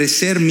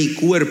ofrecer mi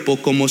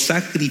cuerpo como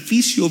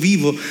sacrificio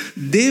vivo,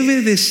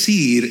 debe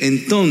decir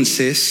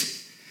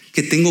entonces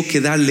que tengo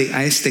que darle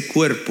a este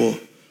cuerpo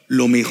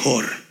lo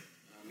mejor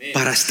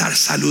para estar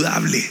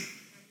saludable.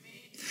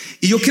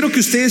 Y yo quiero que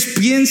ustedes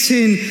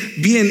piensen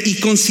bien y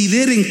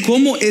consideren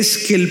cómo es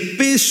que el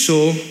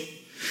peso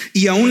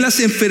y aún las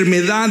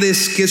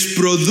enfermedades que es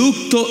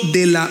producto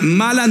de la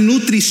mala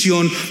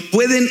nutrición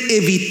pueden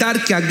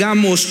evitar que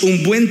hagamos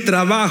un buen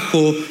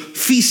trabajo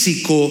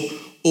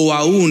físico o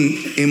aún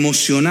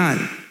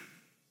emocional.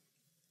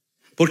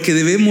 Porque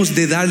debemos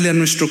de darle a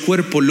nuestro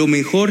cuerpo lo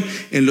mejor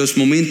en los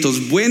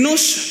momentos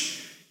buenos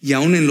y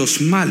aún en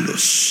los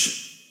malos.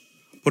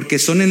 Porque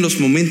son en los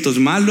momentos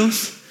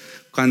malos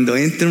cuando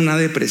entro en una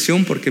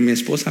depresión porque mi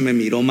esposa me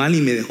miró mal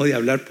y me dejó de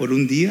hablar por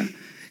un día,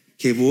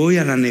 que voy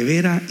a la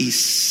nevera y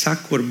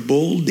saco el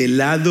bowl de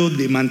helado,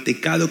 de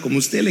mantecado, como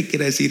usted le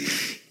quiera decir,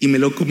 y me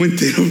lo como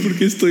entero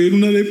porque estoy en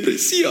una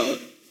depresión.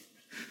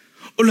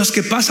 O los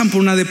que pasan por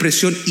una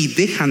depresión y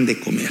dejan de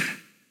comer.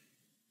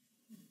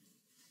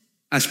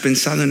 ¿Has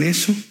pensado en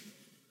eso?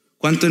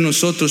 ¿Cuántos de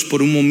nosotros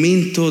por un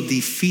momento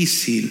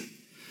difícil,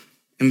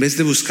 en vez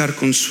de buscar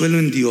consuelo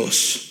en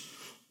Dios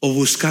o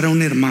buscar a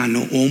un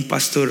hermano o a un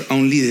pastor, a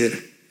un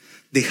líder,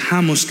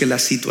 dejamos que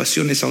las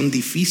situaciones aún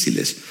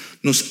difíciles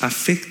nos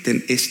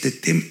afecten este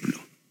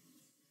templo?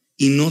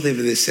 Y no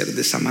debe de ser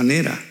de esa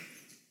manera.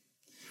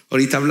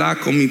 Ahorita hablaba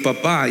con mi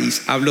papá y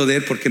hablo de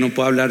él porque no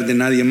puedo hablar de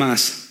nadie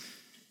más.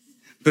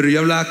 Pero yo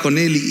hablaba con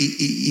él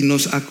y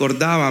nos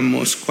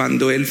acordábamos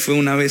cuando él fue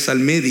una vez al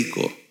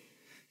médico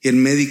y el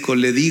médico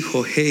le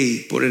dijo: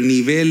 hey, por el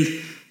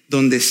nivel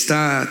donde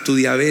está tu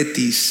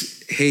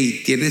diabetes,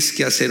 hey, tienes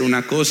que hacer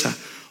una cosa,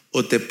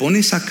 o te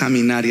pones a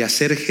caminar y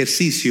hacer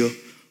ejercicio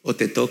o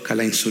te toca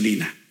la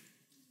insulina.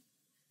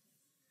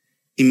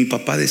 Y mi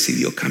papá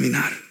decidió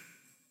caminar.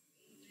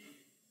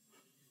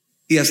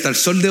 Y hasta el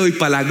sol de hoy,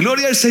 para la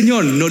gloria del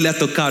Señor, no le ha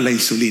tocado la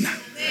insulina.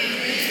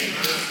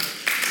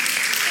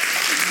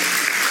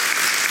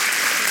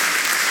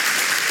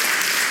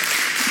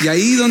 Y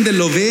ahí donde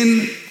lo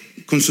ven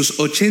con sus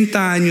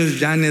 80 años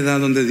ya en edad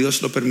donde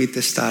Dios lo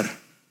permite estar,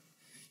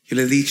 yo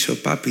le he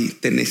dicho: papi,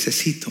 te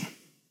necesito.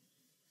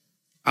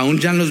 Aún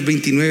ya en los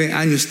 29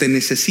 años te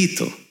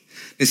necesito.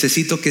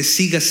 Necesito que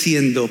sigas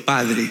siendo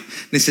padre.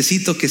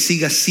 Necesito que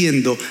sigas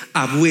siendo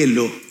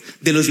abuelo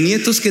de los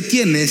nietos que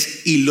tienes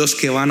y los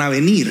que van a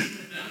venir.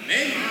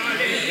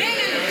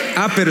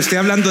 Ah, pero estoy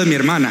hablando de mi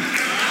hermana.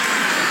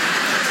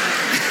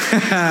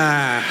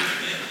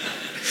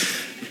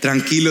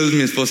 Tranquilos,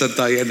 mi esposa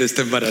todavía no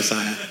está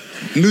embarazada.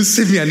 No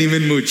se me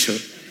animen mucho.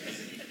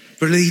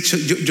 Pero le he dicho,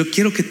 yo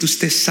quiero que tú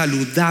estés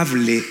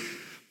saludable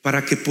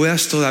para que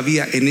puedas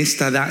todavía en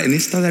esta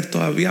edad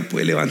todavía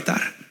puede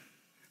levantar.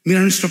 Mira,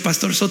 nuestro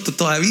pastor Soto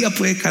todavía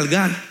puede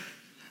cargar.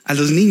 a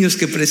los niños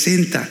que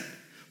presenta.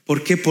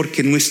 ¿Por qué?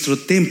 Porque nuestro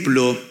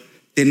templo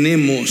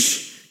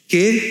tenemos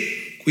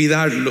que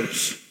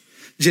cuidarlos.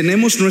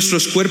 Llenemos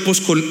nuestros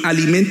cuerpos con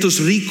alimentos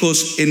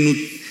ricos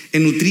en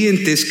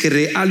nutrientes que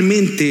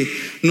realmente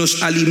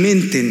nos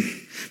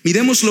alimenten.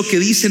 Miremos lo que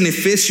dice en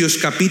Efesios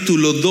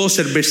capítulo 2,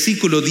 el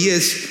versículo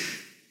 10.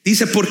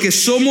 Dice, porque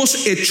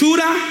somos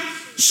hechura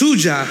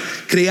suya,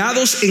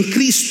 creados en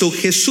Cristo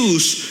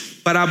Jesús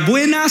para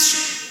buenas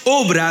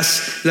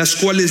obras, las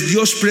cuales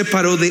Dios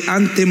preparó de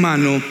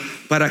antemano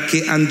para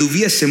que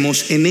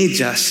anduviésemos en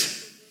ellas.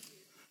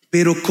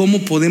 Pero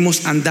 ¿cómo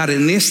podemos andar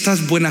en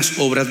estas buenas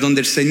obras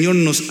donde el Señor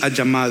nos ha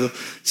llamado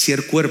si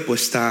el cuerpo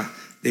está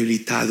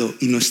debilitado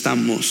y no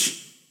estamos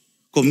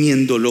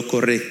comiendo lo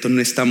correcto,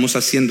 no estamos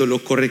haciendo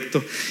lo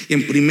correcto?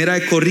 En 1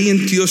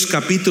 Corintios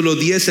capítulo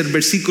 10, el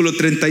versículo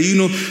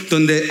 31,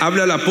 donde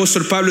habla el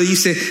apóstol Pablo,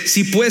 dice,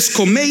 si pues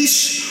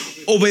coméis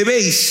o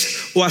bebéis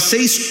o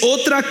hacéis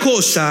otra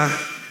cosa,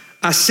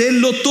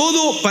 hacedlo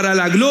todo para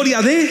la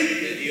gloria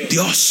de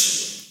Dios.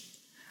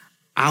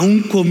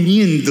 Aún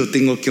comiendo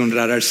tengo que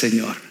honrar al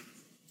Señor.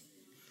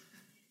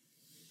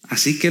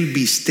 Así que el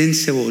bistec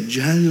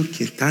encebollado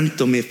que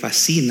tanto me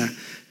fascina,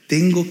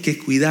 tengo que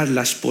cuidar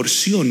las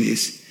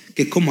porciones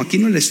que como. Aquí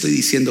no le estoy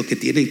diciendo que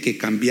tienen que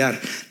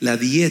cambiar la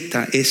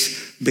dieta, es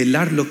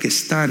velar lo que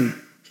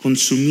están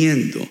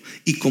consumiendo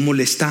y cómo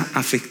le está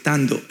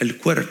afectando el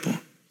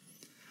cuerpo.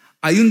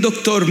 Hay un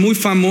doctor muy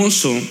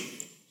famoso,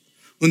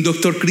 un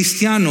doctor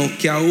cristiano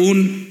que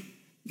aún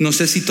no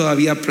sé si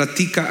todavía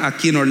practica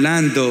aquí en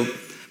Orlando,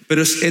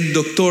 pero es el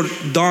doctor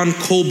Don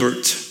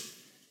Colbert,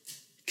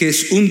 que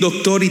es un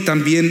doctor y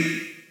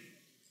también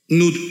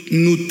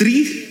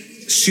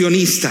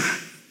nutricionista.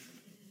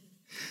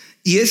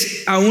 Y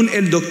es aún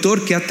el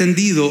doctor que ha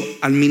atendido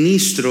al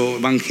ministro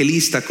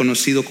evangelista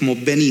conocido como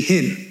Benny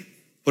Hinn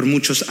por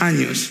muchos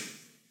años.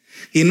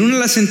 Y en una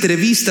de las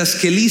entrevistas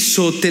que él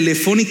hizo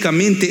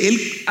telefónicamente,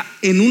 él,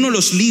 en uno de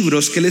los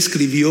libros que él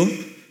escribió,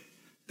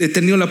 he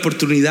tenido la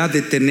oportunidad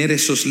de tener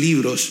esos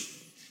libros.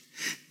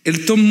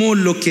 Él tomó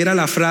lo que era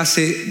la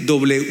frase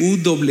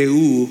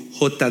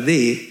WWJD,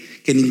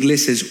 que en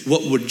inglés es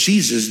What Would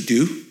Jesus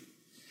Do?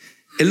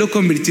 Él lo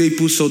convirtió y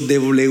puso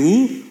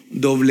WWJE,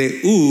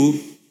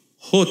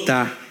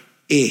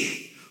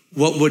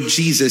 What Would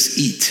Jesus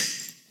Eat?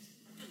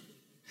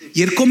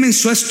 Y él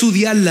comenzó a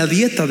estudiar la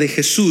dieta de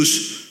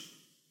Jesús,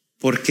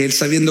 porque él,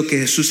 sabiendo que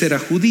Jesús era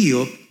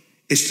judío,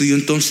 estudió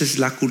entonces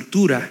la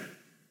cultura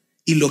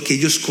y lo que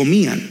ellos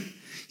comían.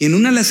 Y en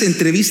una de las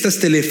entrevistas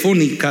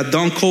telefónicas,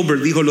 Don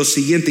Colbert dijo lo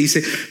siguiente,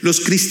 dice, los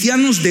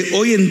cristianos de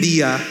hoy en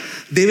día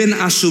deben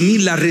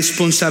asumir la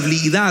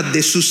responsabilidad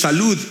de su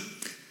salud.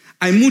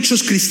 Hay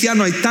muchos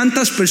cristianos, hay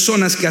tantas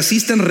personas que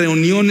asisten a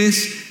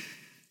reuniones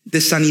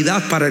de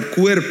sanidad para el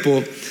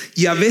cuerpo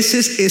y a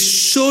veces es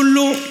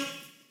solo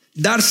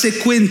darse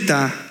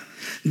cuenta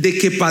de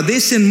que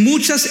padecen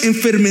muchas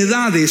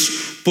enfermedades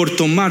por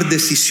tomar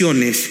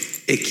decisiones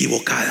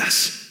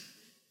equivocadas.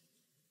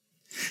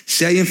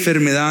 Si hay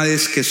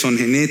enfermedades que son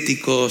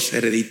genéticos,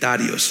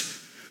 hereditarios,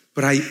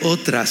 pero hay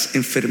otras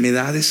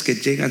enfermedades que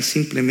llegan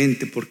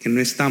simplemente porque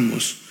no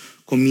estamos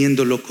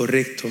comiendo lo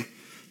correcto,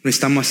 no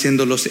estamos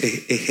haciendo los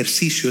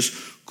ejercicios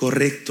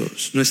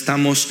correctos, no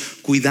estamos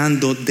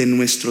cuidando de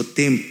nuestro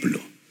templo.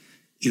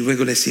 Y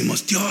luego le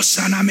decimos, Dios,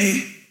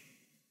 sáname.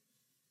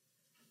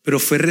 Pero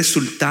fue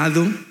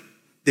resultado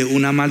de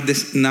una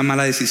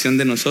mala decisión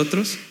de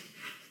nosotros.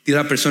 Dile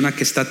a la persona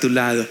que está a tu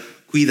lado,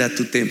 cuida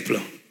tu templo.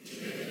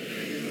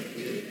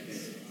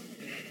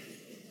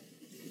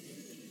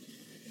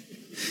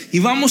 Y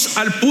vamos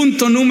al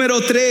punto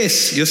número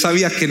 3. Yo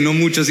sabía que no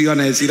muchos iban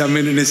a decir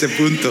amén en ese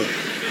punto.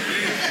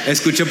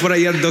 Escuché por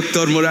ahí al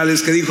doctor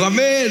Morales que dijo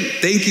amén.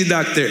 Thank you,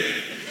 doctor.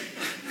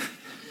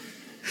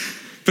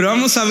 Pero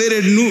vamos a ver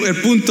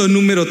el punto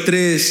número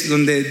 3,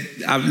 donde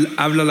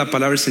habla la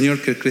palabra del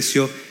Señor, que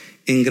creció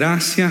en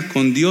gracia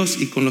con Dios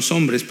y con los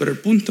hombres. Pero el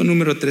punto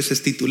número 3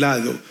 es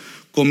titulado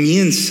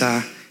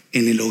comienza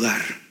en el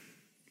hogar.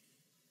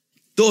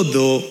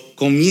 Todo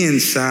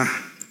comienza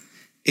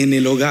en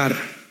el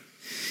hogar.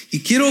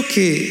 Y quiero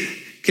que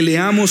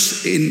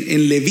leamos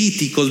en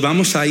Levíticos.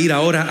 Vamos a ir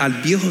ahora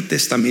al Viejo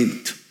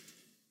Testamento.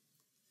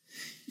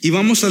 Y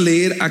vamos a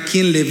leer aquí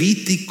en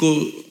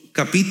Levítico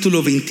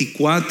capítulo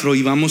 24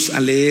 y vamos a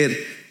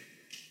leer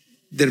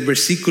del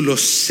versículo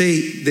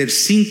 6, del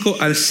 5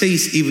 al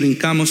 6 y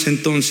brincamos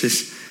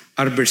entonces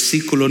al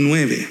versículo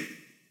 9.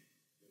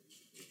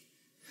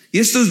 Y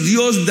esto es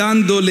Dios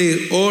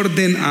dándole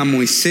orden a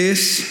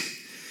Moisés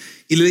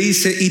y le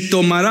dice, y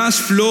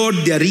tomarás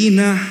flor de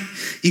harina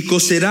y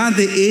cocerá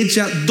de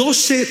ella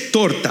 12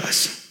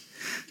 tortas.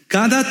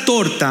 Cada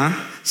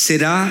torta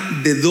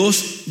será de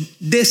 2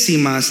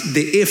 décimas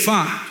de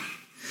efa,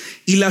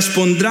 y las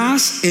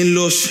pondrás en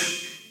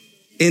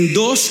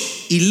 2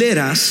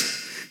 hileras,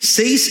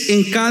 6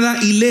 en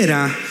cada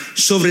hilera,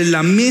 sobre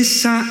la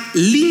mesa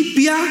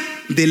limpia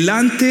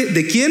delante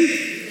de ¿quién?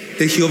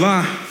 De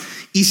Jehová.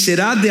 Y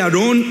será de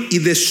Aarón y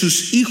de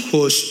sus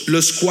hijos,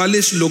 los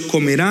cuales lo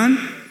comerán.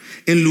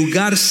 en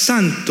lugar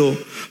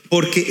santo,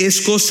 porque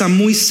es cosa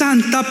muy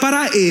santa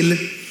para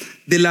él,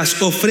 de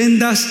las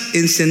ofrendas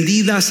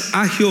encendidas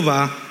a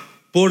Jehová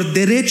por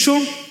derecho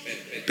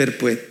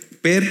perpetuo.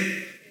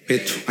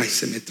 Ay,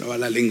 se me traba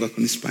la lengua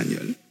con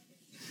español.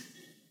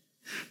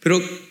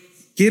 Pero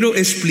quiero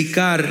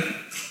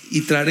explicar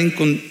y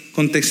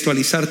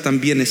contextualizar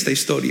también esta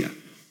historia.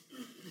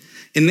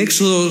 En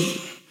Éxodo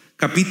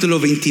capítulo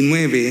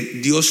 29,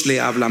 Dios le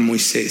habla a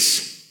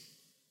Moisés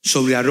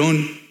sobre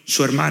Aarón,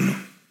 su hermano.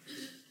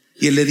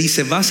 Y él le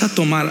dice: vas a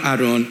tomar a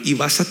Aarón y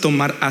vas a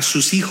tomar a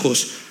sus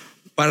hijos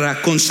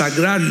para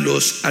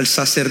consagrarlos al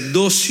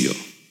sacerdocio.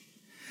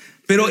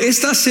 Pero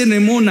esta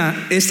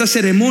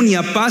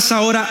ceremonia pasa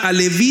ahora a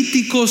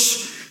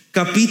Levíticos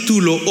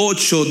capítulo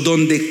 8,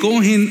 donde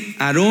cogen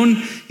a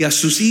Aarón y a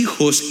sus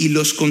hijos y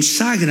los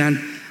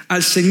consagran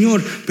al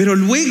Señor. Pero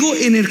luego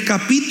en el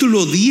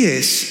capítulo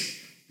 10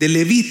 de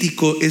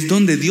Levítico es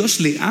donde Dios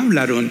le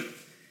habla a Aarón.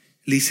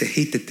 Le dice: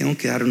 hey, te tengo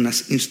que dar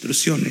unas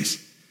instrucciones.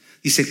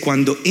 Dice: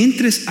 cuando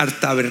entres al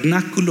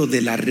tabernáculo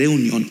de la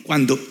reunión,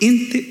 cuando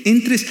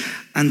entres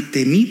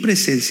ante mi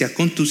presencia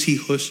con tus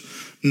hijos,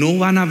 no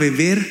van a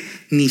beber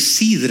ni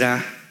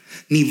sidra,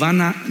 ni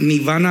van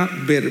a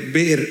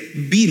beber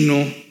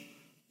vino,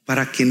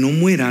 para que no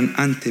mueran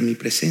ante mi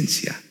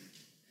presencia.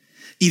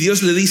 Y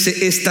Dios le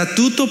dice: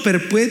 estatuto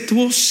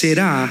perpetuo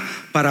será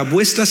para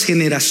vuestras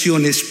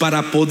generaciones,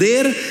 para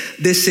poder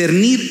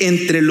discernir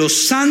entre lo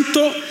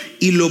santo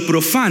y lo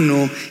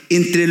profano,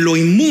 entre lo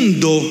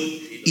inmundo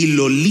y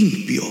lo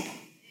limpio.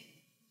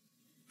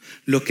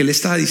 Lo que le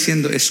estaba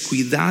diciendo es: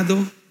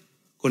 cuidado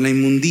con la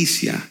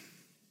inmundicia.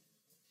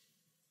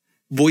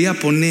 Voy a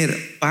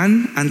poner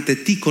pan ante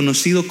ti,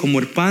 conocido como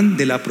el pan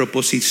de la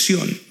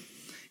proposición.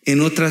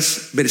 En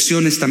otras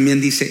versiones también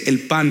dice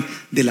el pan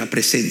de la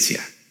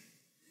presencia.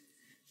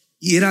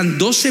 Y eran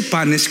 12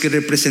 panes que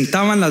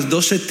representaban las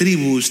 12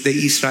 tribus de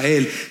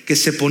Israel, que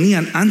se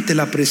ponían ante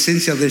la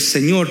presencia del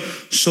Señor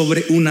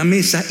sobre una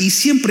mesa, y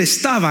siempre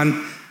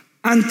estaban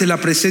ante la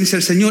presencia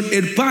del Señor.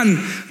 El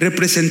pan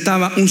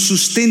representaba un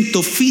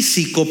sustento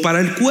físico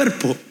para el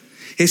cuerpo.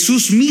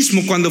 Jesús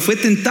mismo, cuando fue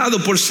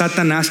tentado por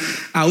Satanás,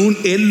 aún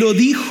él lo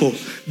dijo: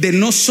 de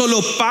no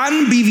solo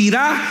pan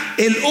vivirá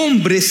el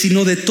hombre,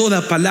 sino de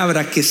toda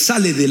palabra que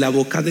sale de la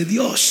boca de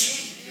Dios.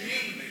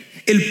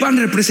 El pan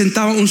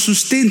representaba un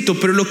sustento,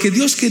 pero lo que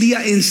Dios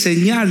quería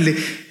enseñarle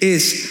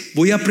es: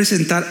 voy a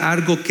presentar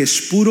algo que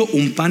es puro,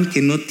 un pan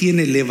que no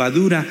tiene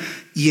levadura.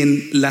 Y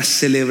en la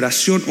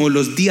celebración o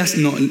los días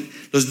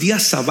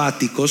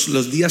sabáticos,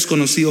 los días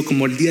conocidos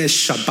como el día de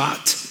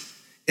Shabbat,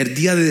 el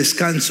día de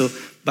descanso,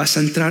 vas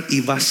a entrar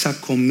y vas a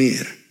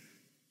comer,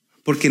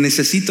 porque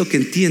necesito que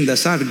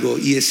entiendas algo,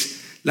 y es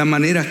la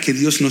manera que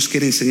Dios nos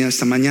quiere enseñar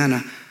esta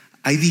mañana.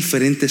 Hay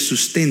diferentes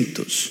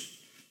sustentos,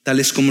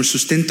 tales como el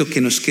sustento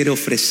que nos quiere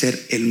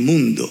ofrecer el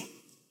mundo,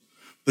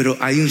 pero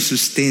hay un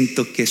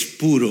sustento que es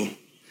puro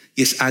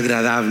y es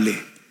agradable,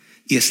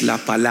 y es la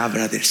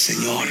palabra del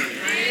Señor.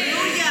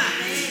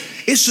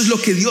 Eso es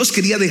lo que Dios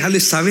quería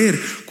dejarles saber.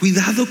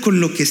 Cuidado con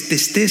lo que te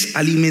estés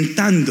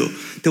alimentando.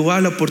 Te voy a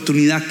dar la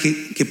oportunidad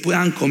que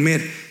puedan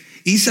comer.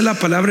 Y dice la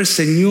palabra del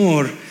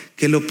Señor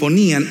que lo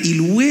ponían. Y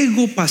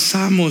luego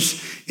pasamos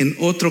en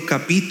otro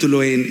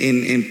capítulo,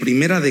 en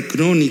Primera de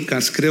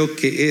Crónicas, creo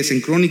que es en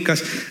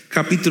Crónicas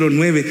capítulo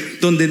 9,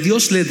 donde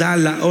Dios le da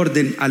la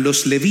orden a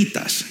los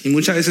levitas. Y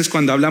muchas veces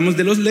cuando hablamos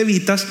de los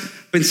levitas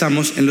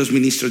pensamos en los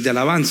ministros de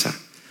alabanza,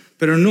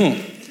 pero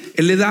no.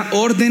 Él le da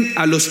orden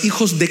a los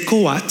hijos de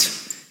Coat,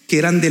 que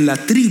eran de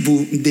la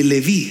tribu de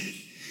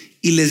Leví,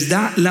 y les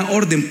da la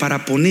orden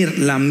para poner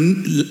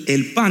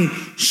el pan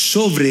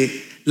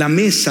sobre la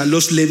mesa.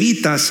 Los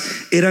levitas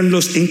eran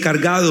los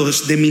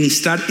encargados de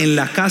ministrar en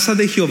la casa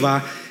de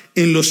Jehová,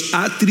 en los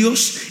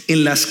atrios,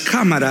 en las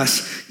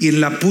cámaras y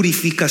en la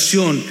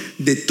purificación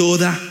de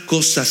toda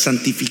cosa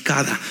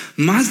santificada.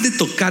 Más de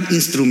tocar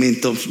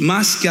instrumentos,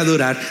 más que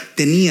adorar,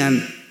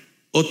 tenían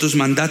otros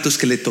mandatos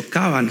que le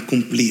tocaban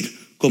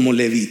cumplir como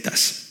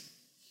levitas.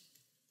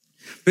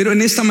 Pero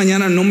en esta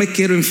mañana no me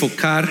quiero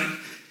enfocar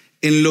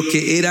en lo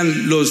que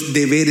eran los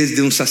deberes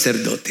de un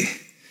sacerdote,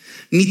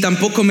 ni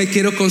tampoco me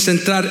quiero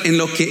concentrar en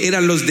lo que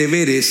eran los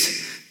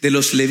deberes de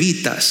los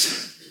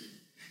levitas.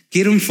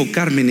 Quiero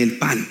enfocarme en el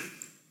pan.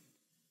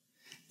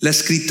 La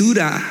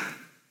escritura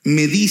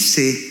me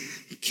dice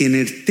que en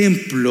el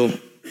templo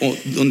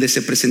donde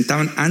se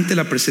presentaban ante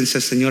la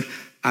presencia del Señor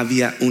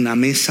había una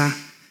mesa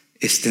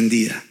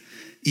extendida.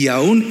 Y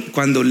aún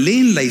cuando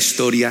leen la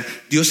historia,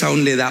 Dios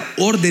aún le da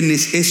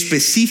órdenes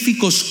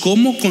específicos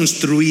cómo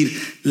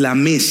construir la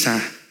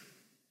mesa.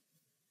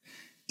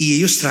 Y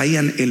ellos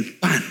traían el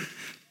pan,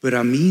 pero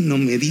a mí no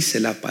me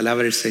dice la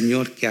palabra del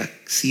Señor que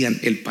hacían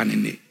el pan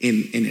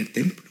en el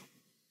templo.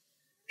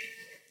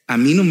 A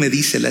mí no me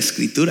dice la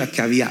escritura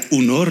que había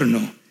un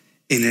horno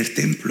en el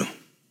templo.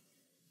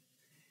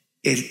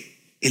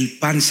 El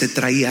pan se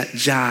traía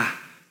ya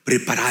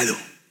preparado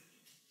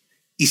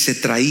y se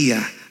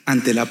traía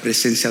ante la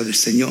presencia del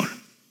Señor.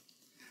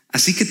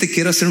 Así que te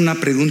quiero hacer una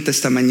pregunta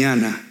esta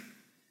mañana.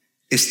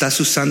 ¿Estás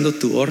usando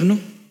tu horno?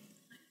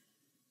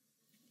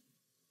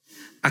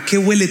 ¿A qué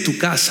huele tu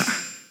casa?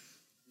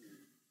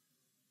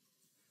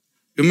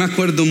 Yo me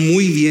acuerdo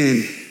muy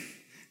bien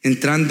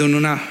entrando en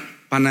una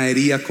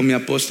panadería con mi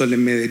apóstol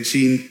en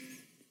Medellín.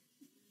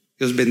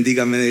 Dios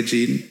bendiga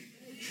Medellín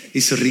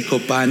y su rico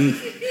pan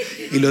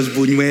y los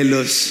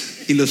buñuelos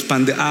y los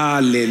pan de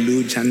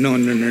aleluya. No.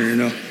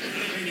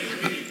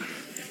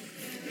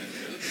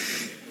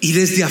 Y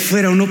desde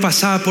afuera uno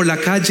pasaba por la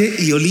calle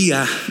y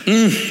olía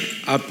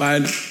a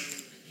pan.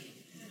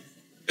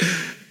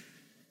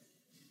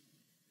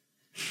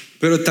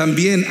 Pero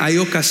también hay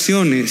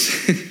ocasiones,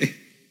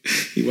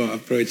 y voy a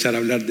aprovechar a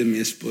hablar de mi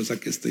esposa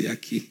que estoy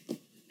aquí,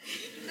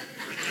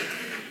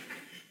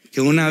 que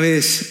una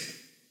vez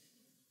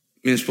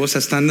mi esposa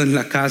estando en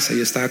la casa,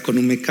 yo estaba con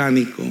un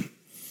mecánico,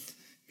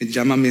 me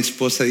llama mi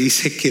esposa y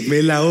dice: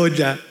 quemé la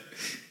olla.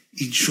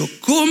 Y yo,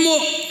 ¿cómo?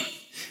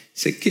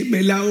 Se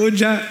quemé la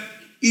olla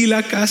y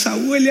la casa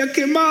huele a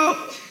quemado.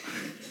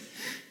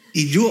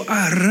 Y yo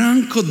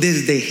arranco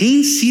desde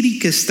Haines City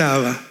que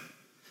estaba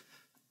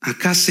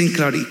acá St.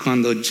 Clair, y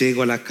cuando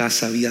llego a la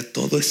casa había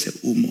todo ese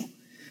humo.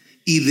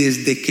 Y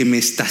desde que me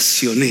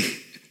estacioné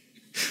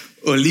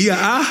olía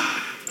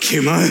a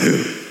quemado.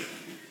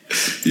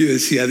 Yo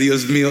decía: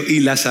 Dios mío,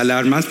 y las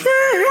alarmas.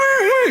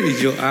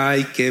 Y yo,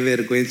 ay, qué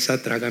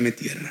vergüenza, trágame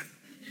tierra.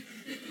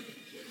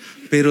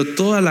 Pero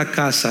toda la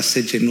casa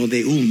se llenó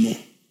de humo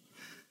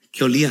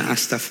que olía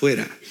hasta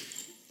afuera.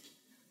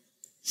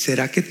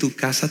 ¿Será que tu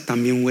casa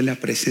también huele a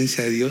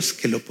presencia de Dios,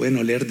 que lo pueden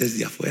oler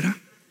desde afuera?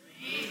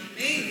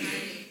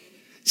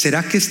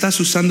 ¿Será que estás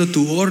usando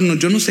tu horno?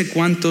 Yo no sé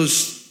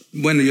cuántos,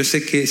 bueno, yo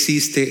sé que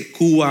existe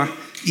CUA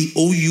y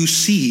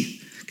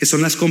OUC, que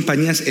son las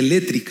compañías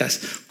eléctricas.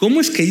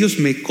 ¿Cómo es que ellos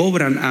me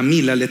cobran a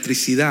mí la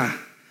electricidad?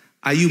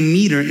 Hay un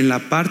meter en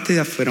la parte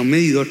de afuera, un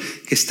medidor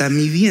que está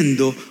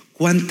midiendo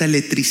cuánta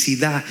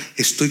electricidad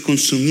estoy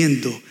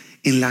consumiendo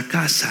en la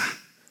casa.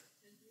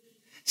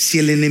 Si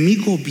el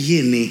enemigo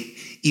viene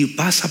y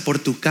pasa por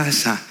tu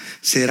casa,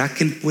 ¿será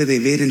que él puede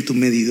ver en tu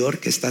medidor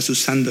que estás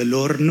usando el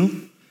horno?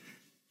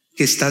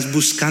 ¿Que estás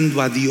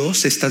buscando a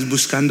Dios? ¿Estás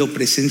buscando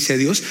presencia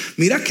de Dios?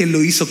 Mira que él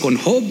lo hizo con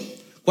Job.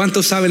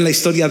 ¿Cuántos saben la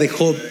historia de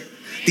Job?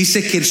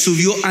 Dice que él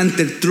subió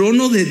ante el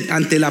trono,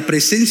 ante la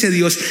presencia de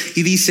Dios,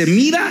 y dice: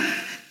 mira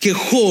que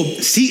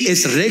Job sí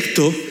es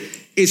recto,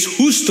 es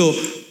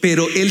justo,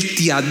 pero él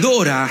te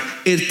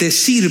adora, él te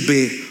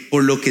sirve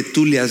por lo que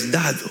tú le has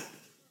dado.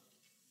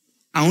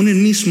 Aún el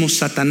mismo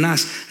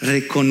Satanás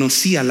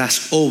reconocía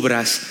las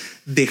obras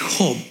de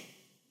Job.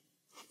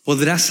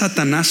 ¿Podrá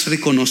Satanás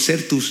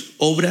reconocer tus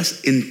obras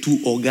en tu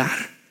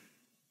hogar?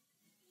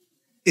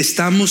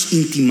 ¿Estamos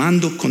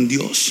intimando con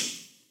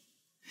Dios?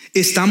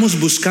 ¿Estamos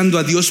buscando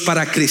a Dios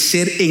para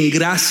crecer en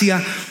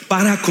gracia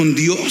para con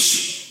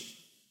Dios?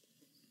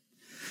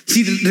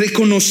 Si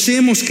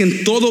reconocemos que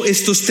en todos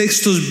estos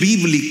textos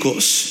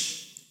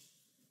bíblicos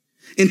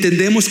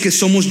entendemos que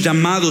somos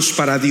llamados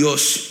para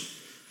Dios,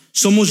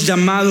 somos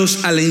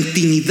llamados a la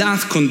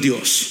intimidad con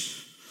Dios,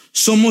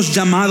 somos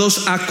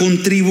llamados a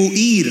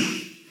contribuir,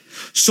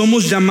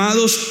 somos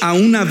llamados a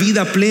una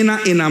vida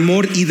plena en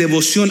amor y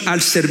devoción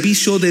al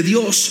servicio de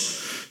Dios,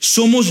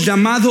 somos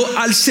llamados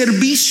al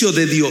servicio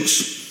de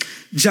Dios,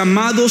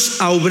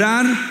 llamados a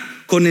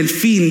obrar con el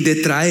fin de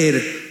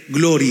traer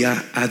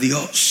gloria a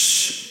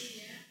Dios.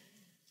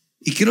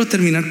 Y quiero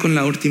terminar con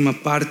la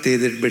última parte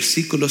del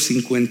versículo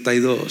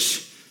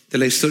 52 de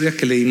la historia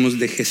que leímos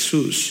de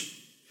Jesús,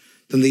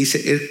 donde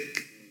dice: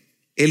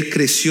 él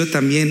creció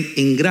también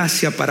en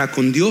gracia para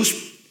con Dios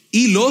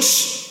y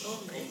los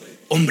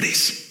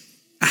hombres.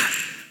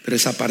 Pero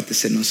esa parte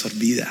se nos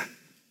olvida.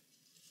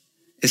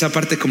 Esa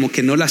parte como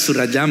que no la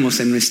subrayamos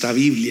en nuestra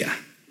Biblia,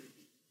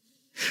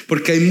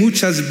 porque hay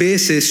muchas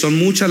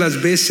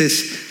las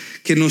veces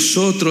que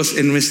nosotros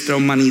en nuestra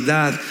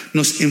humanidad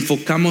nos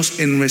enfocamos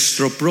en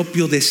nuestro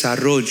propio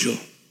desarrollo.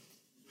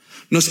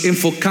 Nos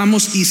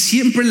enfocamos y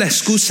siempre la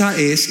excusa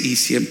es, y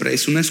siempre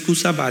es una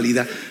excusa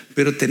válida,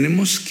 pero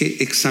tenemos que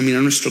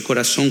examinar nuestro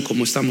corazón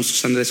como estamos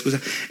usando la excusa.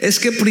 Es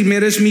que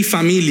primero es mi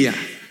familia.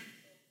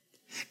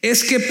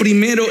 Es que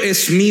primero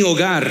es mi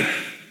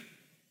hogar.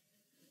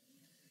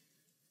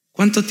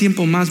 ¿Cuánto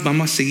tiempo más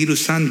vamos a seguir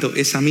usando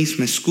esa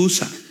misma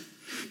excusa?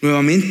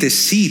 Nuevamente,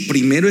 sí,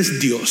 primero es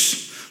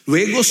Dios.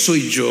 Luego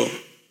soy yo,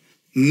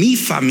 mi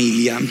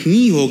familia,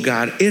 mi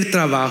hogar, el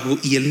trabajo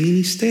y el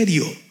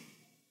ministerio.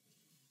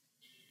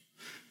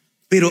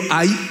 Pero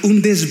hay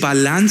un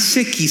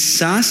desbalance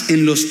quizás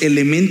en los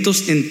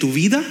elementos en tu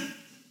vida.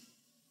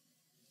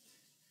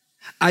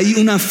 Hay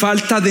una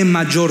falta de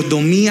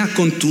mayordomía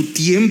con tu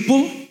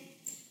tiempo.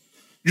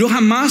 Yo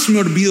jamás me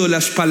olvido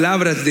las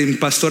palabras de mi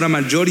pastora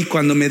Marjorie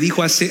cuando me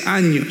dijo hace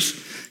años,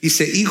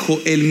 dice: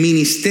 hijo, el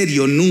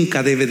ministerio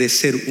nunca debe de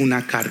ser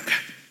una carga.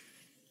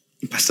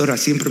 Y pastora,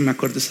 siempre me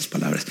acuerdo de esas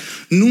palabras.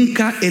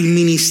 Nunca el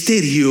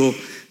ministerio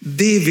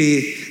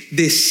debe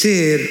de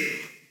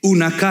ser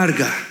una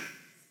carga.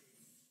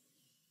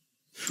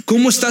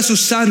 ¿Cómo estás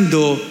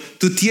usando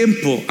tu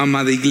tiempo,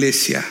 amada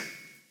iglesia?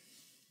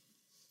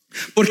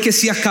 Porque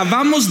si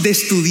acabamos de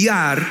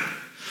estudiar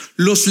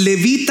Los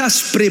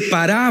levitas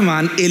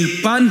preparaban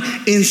el pan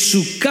en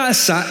su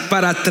casa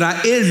para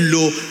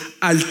traerlo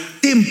al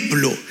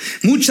templo.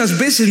 Muchas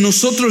veces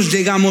nosotros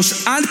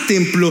llegamos al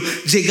templo,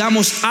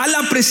 llegamos a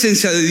la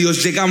presencia de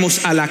Dios,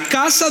 llegamos a la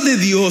casa de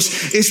Dios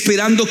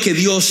esperando que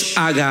Dios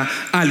haga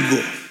algo.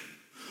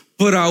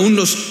 Pero aún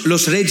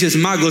los reyes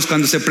magos,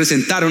 cuando se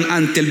presentaron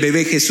ante el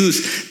bebé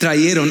Jesús,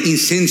 trajeron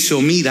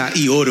incienso, mirra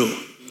y oro.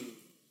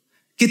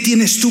 ¿Qué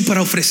tienes tú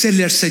para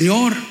ofrecerle al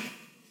Señor?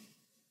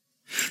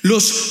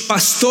 Los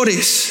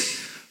pastores,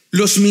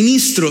 los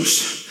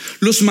ministros,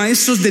 los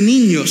maestros de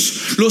niños,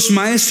 los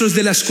maestros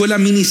de la escuela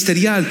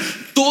ministerial,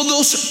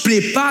 todos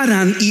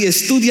preparan y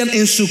estudian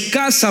en su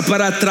casa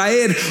para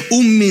traer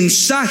un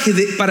mensaje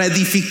para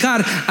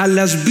edificar a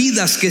las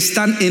vidas que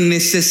están en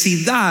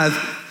necesidad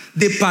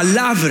de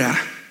palabra,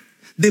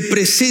 de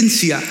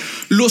presencia.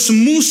 Los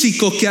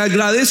músicos, que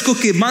agradezco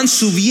que van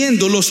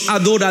subiendo, los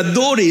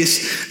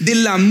adoradores de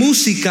la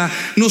música,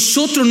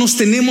 nosotros nos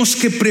tenemos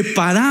que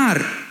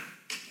preparar.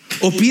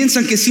 O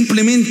piensan que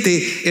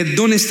simplemente el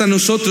don está en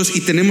nosotros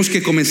y tenemos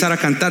que comenzar a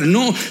cantar.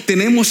 No,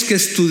 tenemos que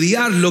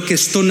estudiar lo que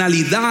es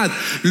tonalidad,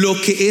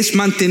 lo que es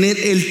mantener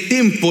el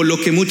tempo,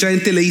 lo que mucha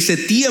gente le dice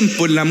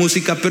tiempo en la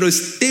música, pero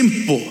es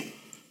tempo.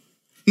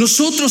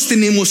 Nosotros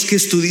tenemos que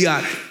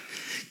estudiar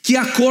qué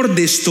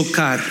acordes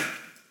tocar,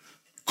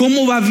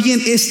 cómo va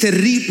bien este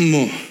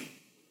ritmo.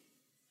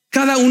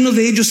 Cada uno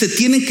de ellos se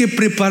tiene que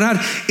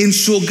preparar en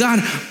su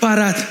hogar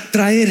para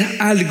traer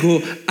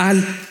algo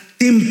al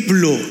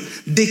templo.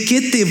 ¿De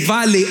qué te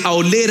vale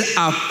oler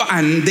a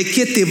pan? ¿De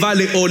qué te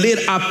vale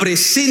oler a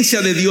presencia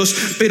de Dios?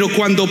 Pero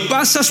cuando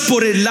pasas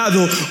por el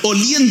lado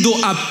oliendo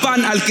a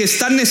pan al que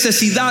está en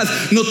necesidad,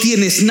 no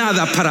tienes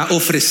nada para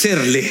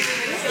ofrecerle.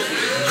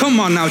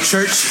 Come on now,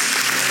 church.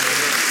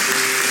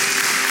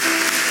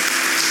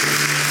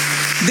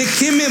 ¿De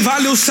qué me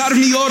vale usar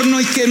mi horno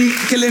y que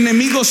el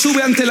enemigo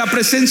sube ante la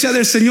presencia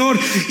del Señor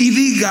y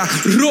diga: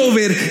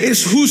 Robert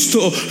es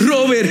justo,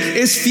 Robert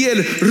es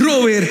fiel,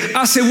 Robert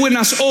hace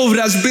buenas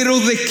obras? Pero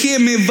 ¿de qué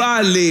me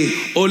vale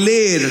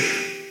oler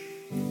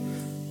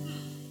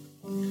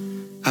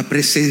a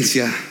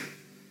presencia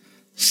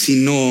si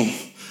no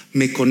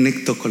me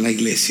conecto con la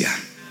iglesia?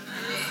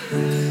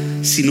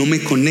 Si no me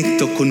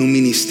conecto con un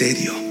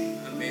ministerio.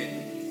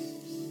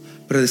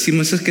 Pero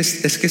decimos,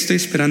 es que estoy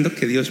esperando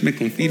que Dios me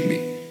confirme.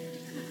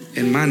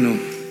 Hermano,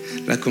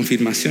 la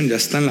confirmación ya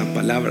está en la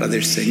palabra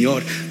del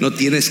Señor. No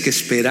tienes que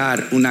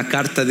esperar una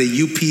carta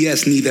de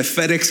UPS, ni de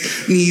FedEx,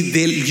 ni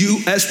del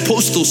US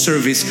Postal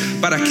Service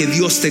para que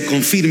Dios te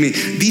confirme.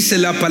 Dice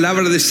la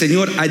palabra del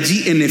Señor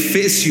allí en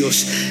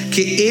Efesios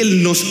que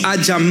Él nos ha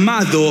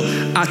llamado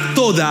a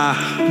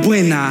toda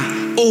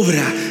buena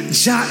obra.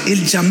 Ya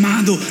el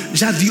llamado,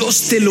 ya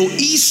Dios te lo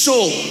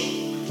hizo.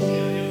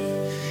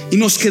 Y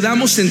nos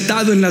quedamos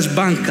sentados en las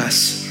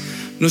bancas,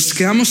 nos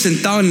quedamos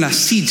sentados en las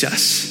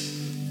sillas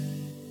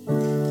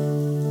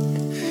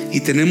y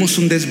tenemos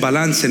un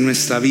desbalance en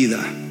nuestra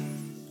vida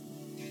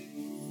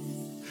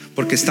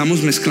porque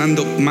estamos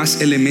mezclando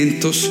más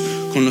elementos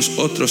con los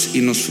otros y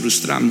nos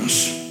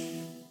frustramos.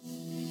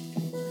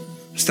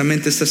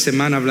 Justamente esta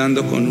semana,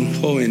 hablando con un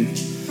joven,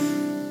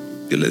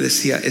 yo le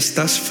decía: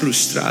 ¿estás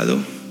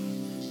frustrado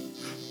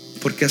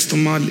porque has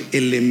tomado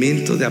el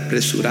elemento de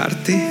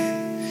apresurarte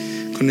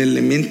con el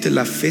elemento de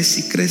la fe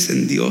si crees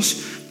en Dios,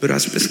 pero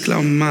has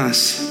mezclado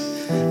más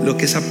lo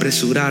que es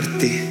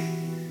apresurarte,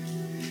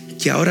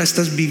 que ahora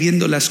estás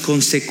viviendo las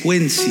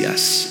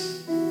consecuencias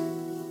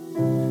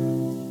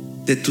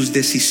de tus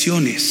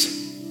decisiones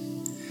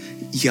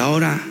y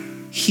ahora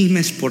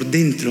gimes por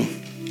dentro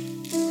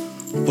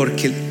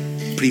porque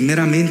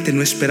primeramente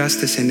no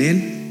esperaste en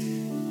Él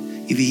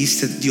y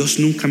dijiste: Dios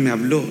nunca me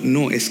habló?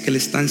 No, es que Él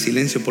está en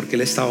silencio porque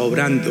Él estaba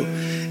obrando,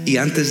 y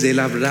antes de Él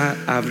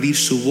abrir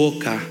su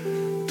boca,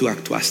 tú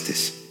actuaste.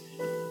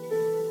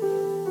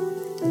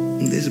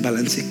 Un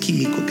desbalance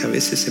químico que a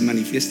veces se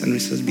manifiesta en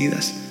nuestras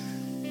vidas.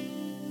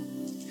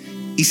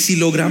 Y si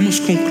logramos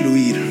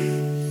concluir,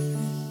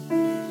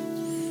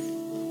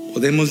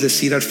 podemos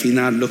decir al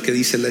final lo que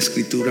dice la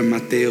Escritura en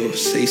Mateo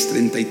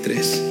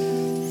 6:33: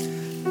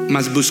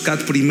 mas buscad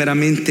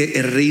primeramente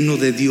el reino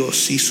de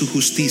Dios y su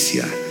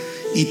justicia,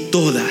 y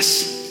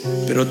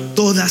pero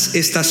todas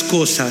estas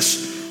cosas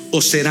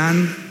os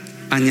serán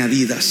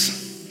añadidas.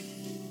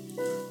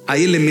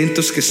 Hay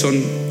elementos que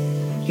son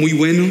muy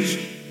buenos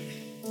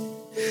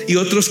y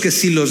otros que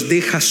si los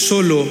dejas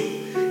solo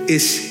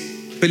es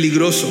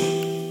peligroso.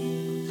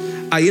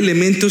 Hay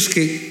elementos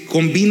que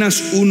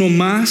combinas uno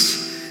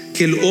más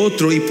que el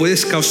otro y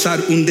puedes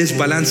causar un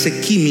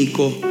desbalance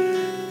químico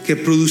que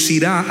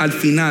producirá al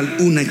final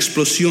una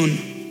explosión.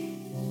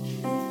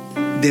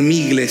 De mi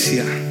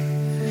iglesia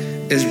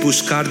es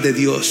buscar de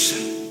Dios,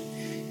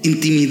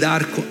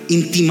 intimar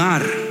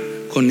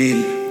con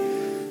Él,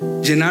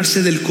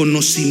 llenarse del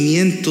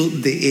conocimiento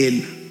de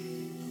Él,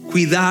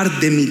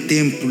 cuidar de mi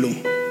templo,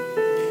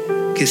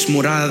 que es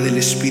morada del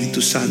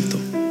Espíritu Santo,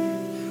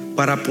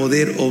 para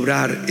poder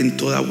obrar en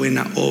toda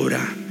buena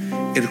obra,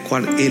 el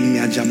cual Él me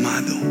ha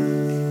llamado.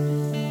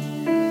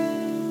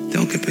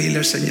 Tengo que pedirle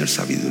al Señor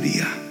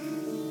sabiduría.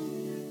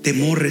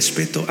 temor,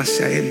 respeto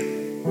hacia Él.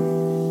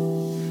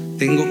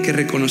 Tengo que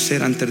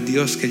reconocer ante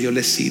Dios que yo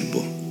le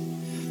sirvo.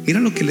 Mira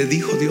lo que le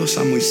dijo Dios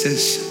a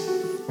Moisés.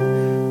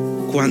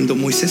 Cuando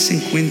Moisés se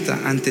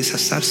encuentra ante esa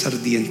zarza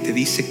ardiente,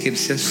 dice que él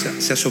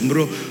se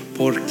asombró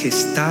porque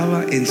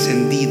estaba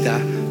encendida,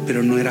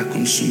 pero no era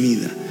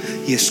consumida.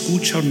 Y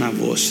escucha una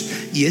voz,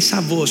 y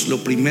esa voz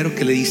lo primero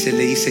que le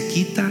dice,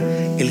 quita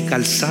el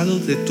calzado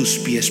de tus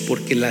pies,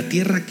 porque la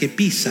tierra que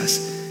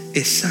pisas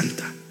es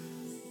santa.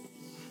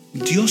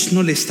 Dios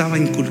no le estaba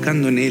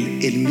inculcando en él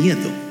el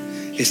miedo,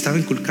 estaba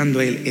inculcando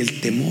a él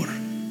el temor,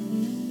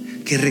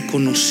 que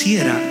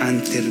reconociera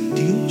ante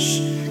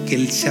Dios que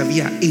él se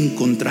había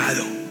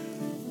encontrado.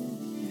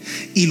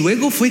 Y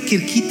luego fue que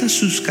él quita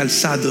sus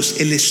calzados,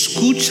 él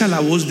escucha la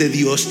voz de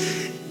Dios,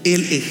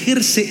 él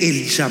ejerce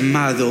el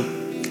llamado.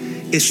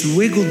 Es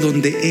luego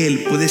donde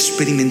él puede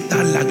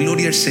experimentar la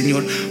gloria del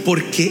Señor,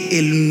 porque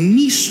el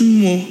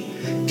mismo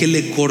que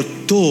le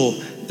cortó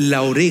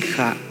la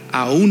oreja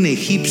a un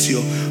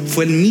egipcio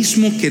fue el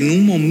mismo que en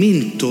un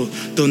momento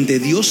donde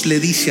Dios le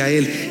dice a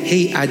él: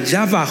 hey,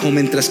 allá abajo,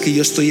 mientras que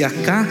yo estoy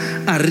acá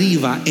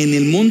arriba en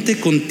el monte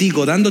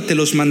contigo dándote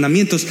los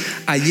mandamientos,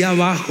 allá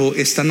abajo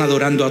están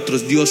adorando a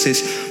otros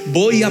dioses.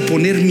 Voy a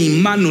poner mi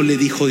mano, le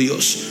dijo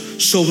Dios,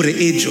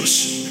 sobre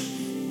ellos.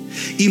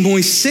 Y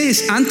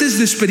Moisés, antes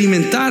de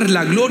experimentar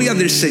la gloria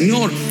del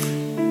Señor,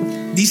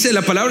 dice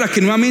la palabra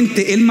que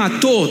nuevamente él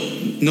mató,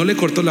 no le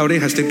cortó la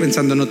oreja, estoy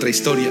pensando en otra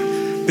historia,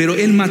 pero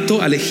él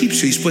mató al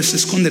egipcio y después se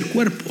esconde el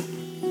cuerpo.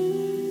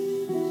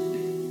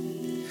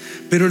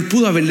 Pero él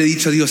pudo haberle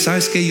dicho a Dios: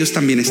 ¿sabes que ellos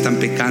también están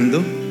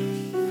pecando?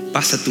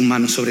 Pasa tu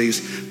mano sobre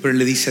ellos. Pero él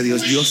le dice a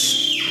Dios: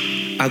 Dios,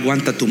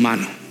 aguanta tu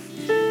mano.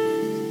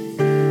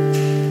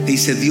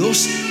 Dice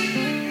Dios: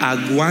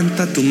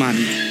 aguanta tu mano.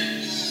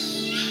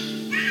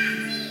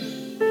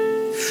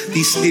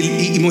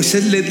 Y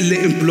Moisés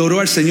le imploró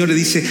al Señor, le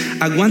dice: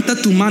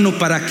 aguanta tu mano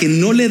para que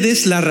no le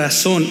des la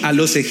razón a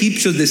los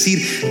egipcios,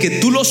 decir que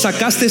tú los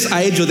sacaste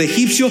a ellos de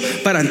Egipcio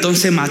para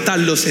entonces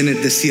matarlos en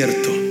el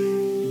desierto.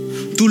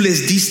 Tú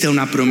les diste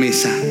una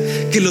promesa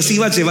que los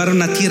iba a llevar a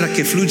una tierra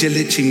que fluye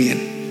leche y miel.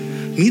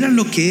 Mira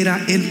lo que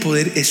era el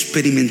poder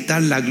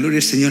experimentar la gloria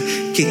del Señor,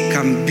 que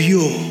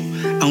cambió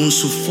aún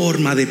su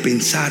forma de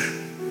pensar.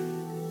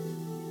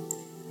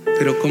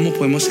 Pero ¿cómo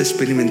podemos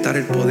experimentar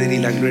el poder y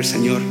la gloria del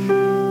Señor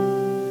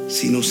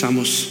si no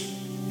usamos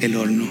el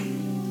horno?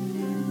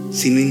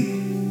 Si no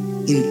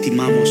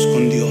intimamos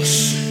con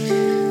Dios,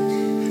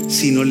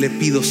 si no le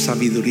pido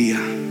sabiduría.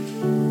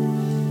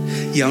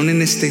 Y aún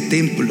en este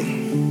templo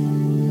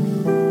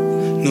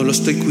no lo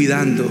estoy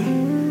cuidando,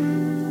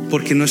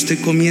 porque no estoy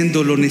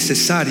comiendo lo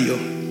necesario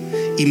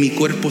y mi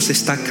cuerpo se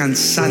está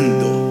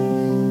cansando,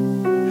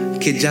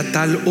 que ya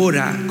tal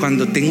hora,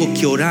 cuando tengo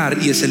que orar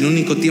y es el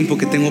único tiempo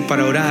que tengo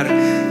para orar,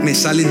 me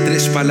salen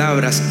 3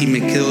 palabras y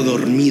me quedo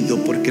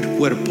dormido porque el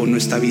cuerpo no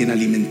está bien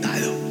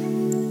alimentado.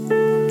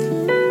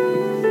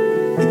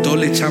 Y todos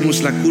le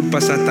echamos la culpa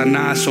a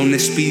Satanás, o un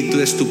espíritu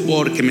de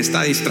estupor que me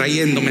está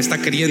distrayendo, me está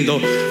queriendo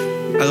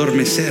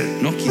adormecer.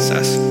 No,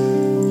 quizás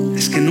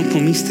es que no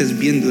comiste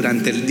bien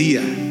durante el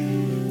día,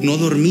 no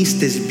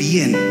dormiste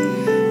bien,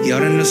 y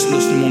ahora en los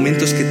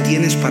momentos que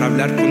tienes para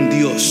hablar con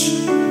Dios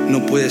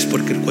no puedes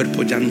porque el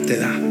cuerpo ya no te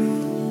da.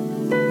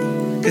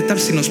 ¿Qué tal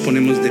si nos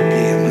ponemos de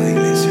pie, amada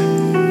iglesia?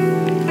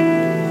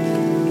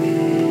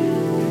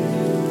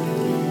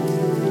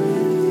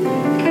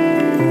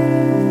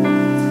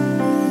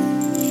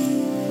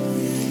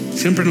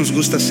 Siempre nos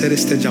gusta hacer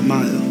este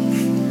llamado.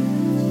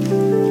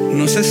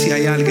 No sé si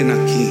hay alguien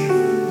aquí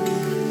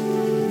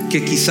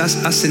que quizás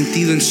ha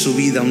sentido en su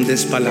vida un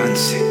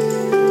desbalance,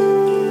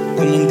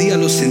 como un día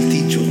lo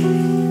sentí yo,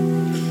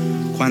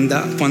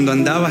 cuando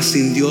andaba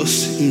sin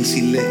Dios y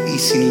sin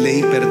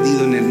ley,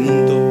 perdido en el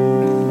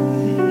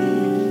mundo,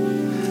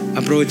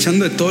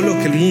 aprovechando de todo lo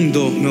que el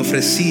mundo me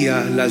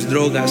ofrecía, las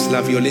drogas,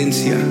 la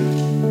violencia.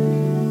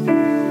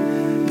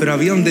 Pero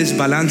había un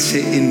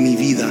desbalance en mi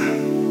vida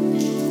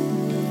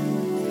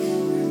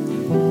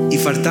y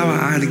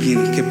faltaba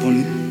alguien que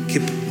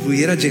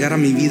pudiera llegar a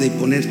mi vida y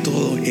poner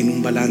todo en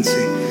un balance,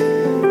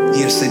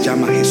 y Él se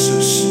llama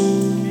Jesús.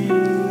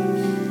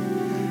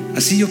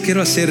 Así yo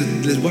quiero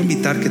les voy a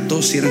invitar que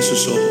todos cierren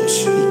sus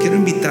ojos, y quiero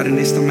invitar en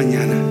esta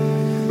mañana,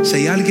 si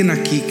hay alguien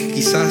aquí que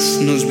quizás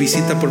nos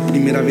visita por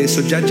primera vez,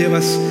 o ya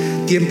llevas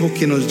tiempo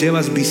que nos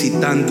llevas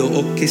visitando,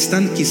 o que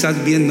están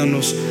quizás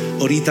viéndonos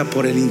ahorita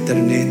por el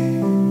internet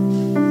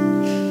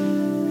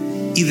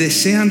y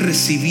desean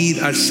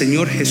recibir al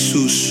Señor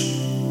Jesús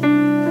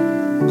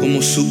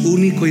como su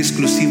único y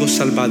exclusivo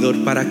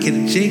Salvador, para que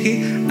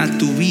llegue a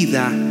tu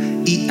vida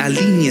y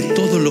alinee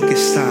todo lo que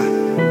está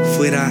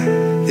fuera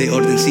de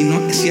orden.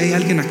 Si hay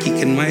alguien aquí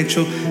que no ha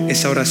hecho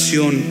esa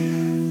oración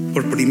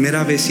por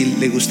primera vez y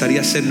le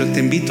gustaría hacerlo,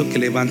 te invito a que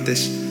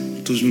levantes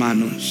tus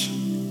manos,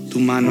 tu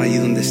mano ahí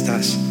donde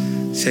estás,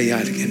 si hay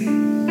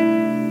alguien.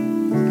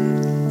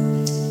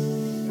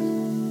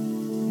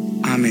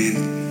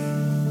 Amén.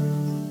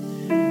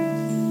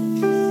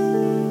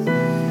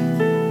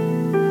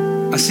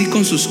 Así,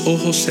 con sus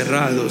ojos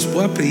cerrados,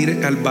 voy a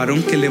pedir al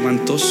varón que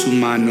levantó su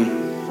mano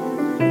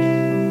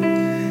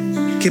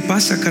que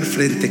pasa acá al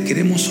frente,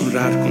 queremos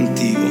honrar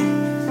contigo.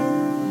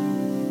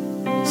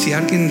 Si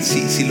alguien,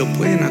 si lo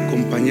pueden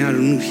acompañar,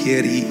 un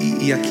mujer,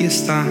 y aquí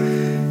está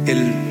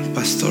el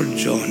pastor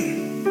John.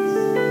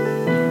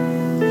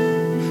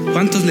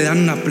 ¿Cuántos le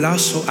dan un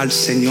aplauso al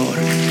Señor?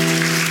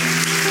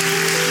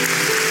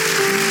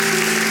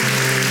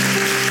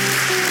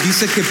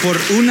 Dice que por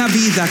una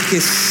vida que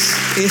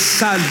es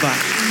salva,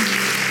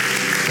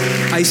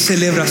 hay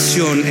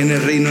celebración en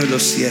el reino de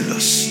los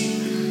cielos.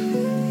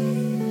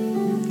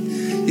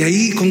 Y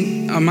ahí,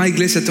 amada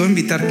iglesia, te voy a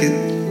invitar que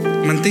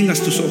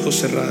mantengas tus ojos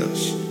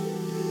cerrados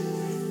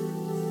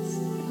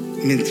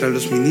mientras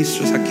los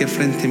ministros aquí al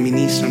frente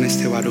ministran a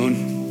este varón,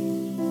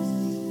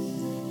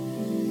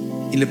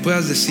 y le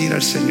puedas decir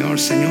al Señor: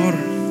 Señor,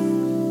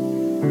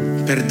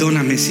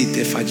 perdóname si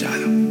te he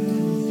fallado.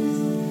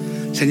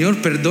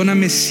 Señor,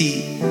 perdóname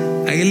si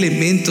hay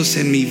elementos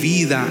en mi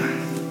vida,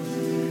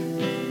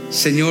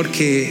 Señor,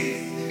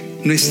 que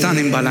no están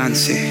en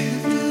balance.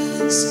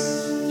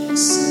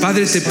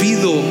 Padre, te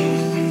pido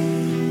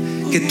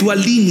que tú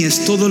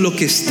alinees todo lo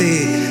que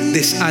esté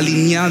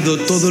desalineado,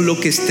 todo lo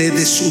que esté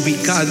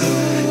desubicado,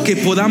 que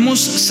podamos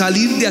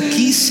salir de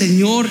aquí,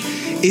 Señor,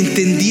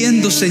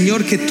 entendiendo,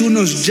 Señor, que tú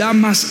nos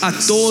llamas a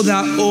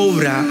toda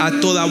obra, a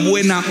toda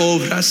buena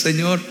obra,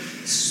 Señor.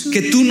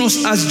 Que tú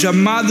nos has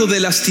llamado de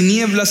las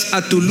tinieblas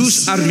a tu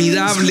luz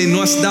admirable,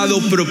 nos has dado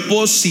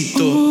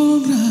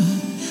propósito,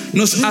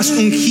 nos has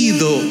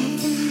ungido,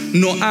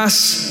 nos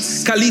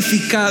has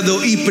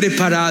calificado y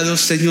preparado,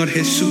 Señor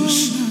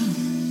Jesús.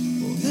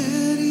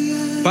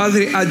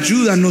 Padre,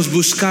 ayúdanos a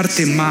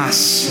buscarte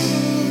más.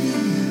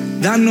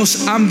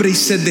 Danos hambre y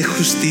sed de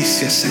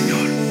justicia,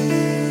 Señor.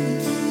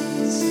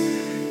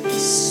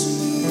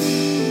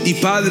 Y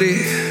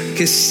Padre,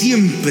 que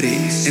siempre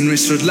en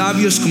nuestros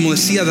labios, como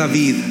decía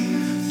David,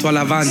 tu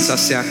alabanza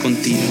sea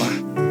continua.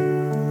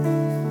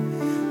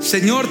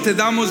 Señor, te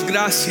damos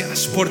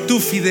gracias por tu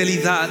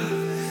fidelidad.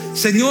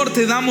 Señor,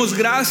 te damos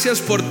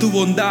gracias por tu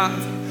bondad,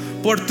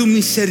 por tu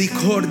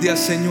misericordia,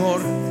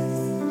 Señor.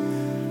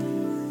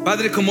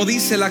 Padre, como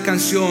dice la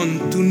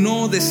canción, tú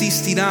no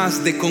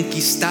desistirás de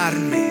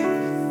conquistarme.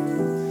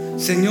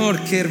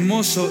 Señor, qué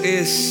hermoso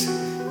es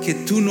que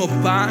tú no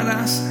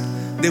paras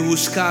de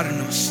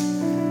buscarnos,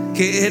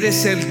 que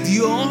eres el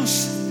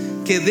Dios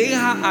que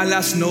deja a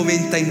las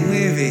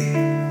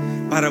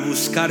 99 para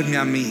buscarme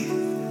a mí.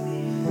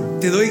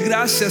 Te doy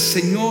gracias,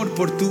 Señor,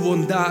 por tu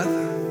bondad.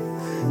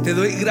 Te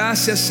doy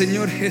gracias,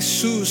 Señor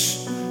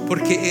Jesús,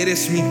 porque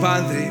eres mi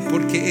Padre,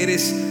 porque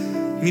eres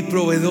mi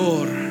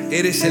proveedor,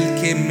 eres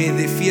el que me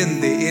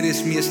defiende,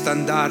 eres mi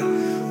estandar.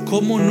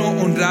 ¿Cómo no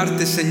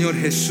honrarte, Señor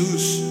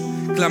Jesús?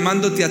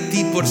 Clamándote a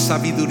ti por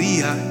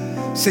sabiduría,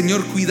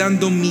 Señor,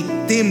 cuidando mi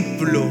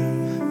templo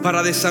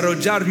para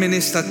desarrollarme en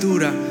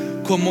estatura.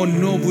 ¿Cómo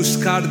no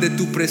buscar de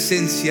tu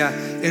presencia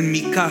en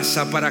mi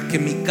casa para que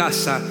mi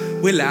casa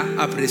huela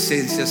a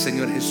presencia,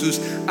 Señor Jesús?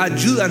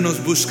 Ayúdanos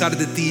a buscar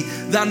de ti.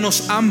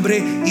 Danos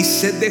hambre y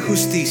sed de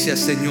justicia,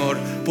 Señor,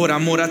 por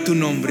amor a tu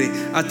nombre.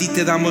 A ti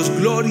te damos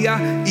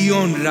gloria y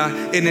honra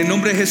en el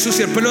nombre de Jesús.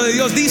 Y el pueblo de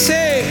Dios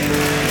dice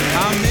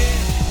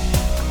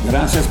amén.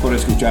 Gracias por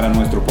escuchar a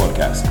nuestro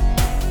podcast.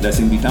 Les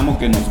invitamos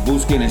que nos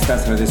busquen en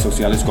estas redes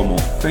sociales como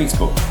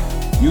Facebook,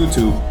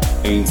 YouTube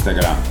e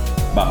Instagram,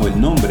 bajo el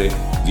nombre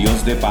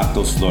Dios de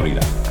Pactos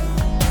Florida.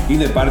 Y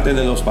de parte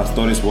de los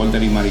pastores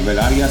Walter y Maribel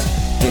Arias,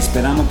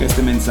 esperamos que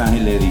este mensaje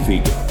le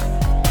edifique.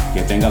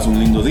 Que tengas un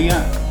lindo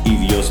día y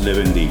Dios le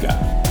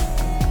bendiga.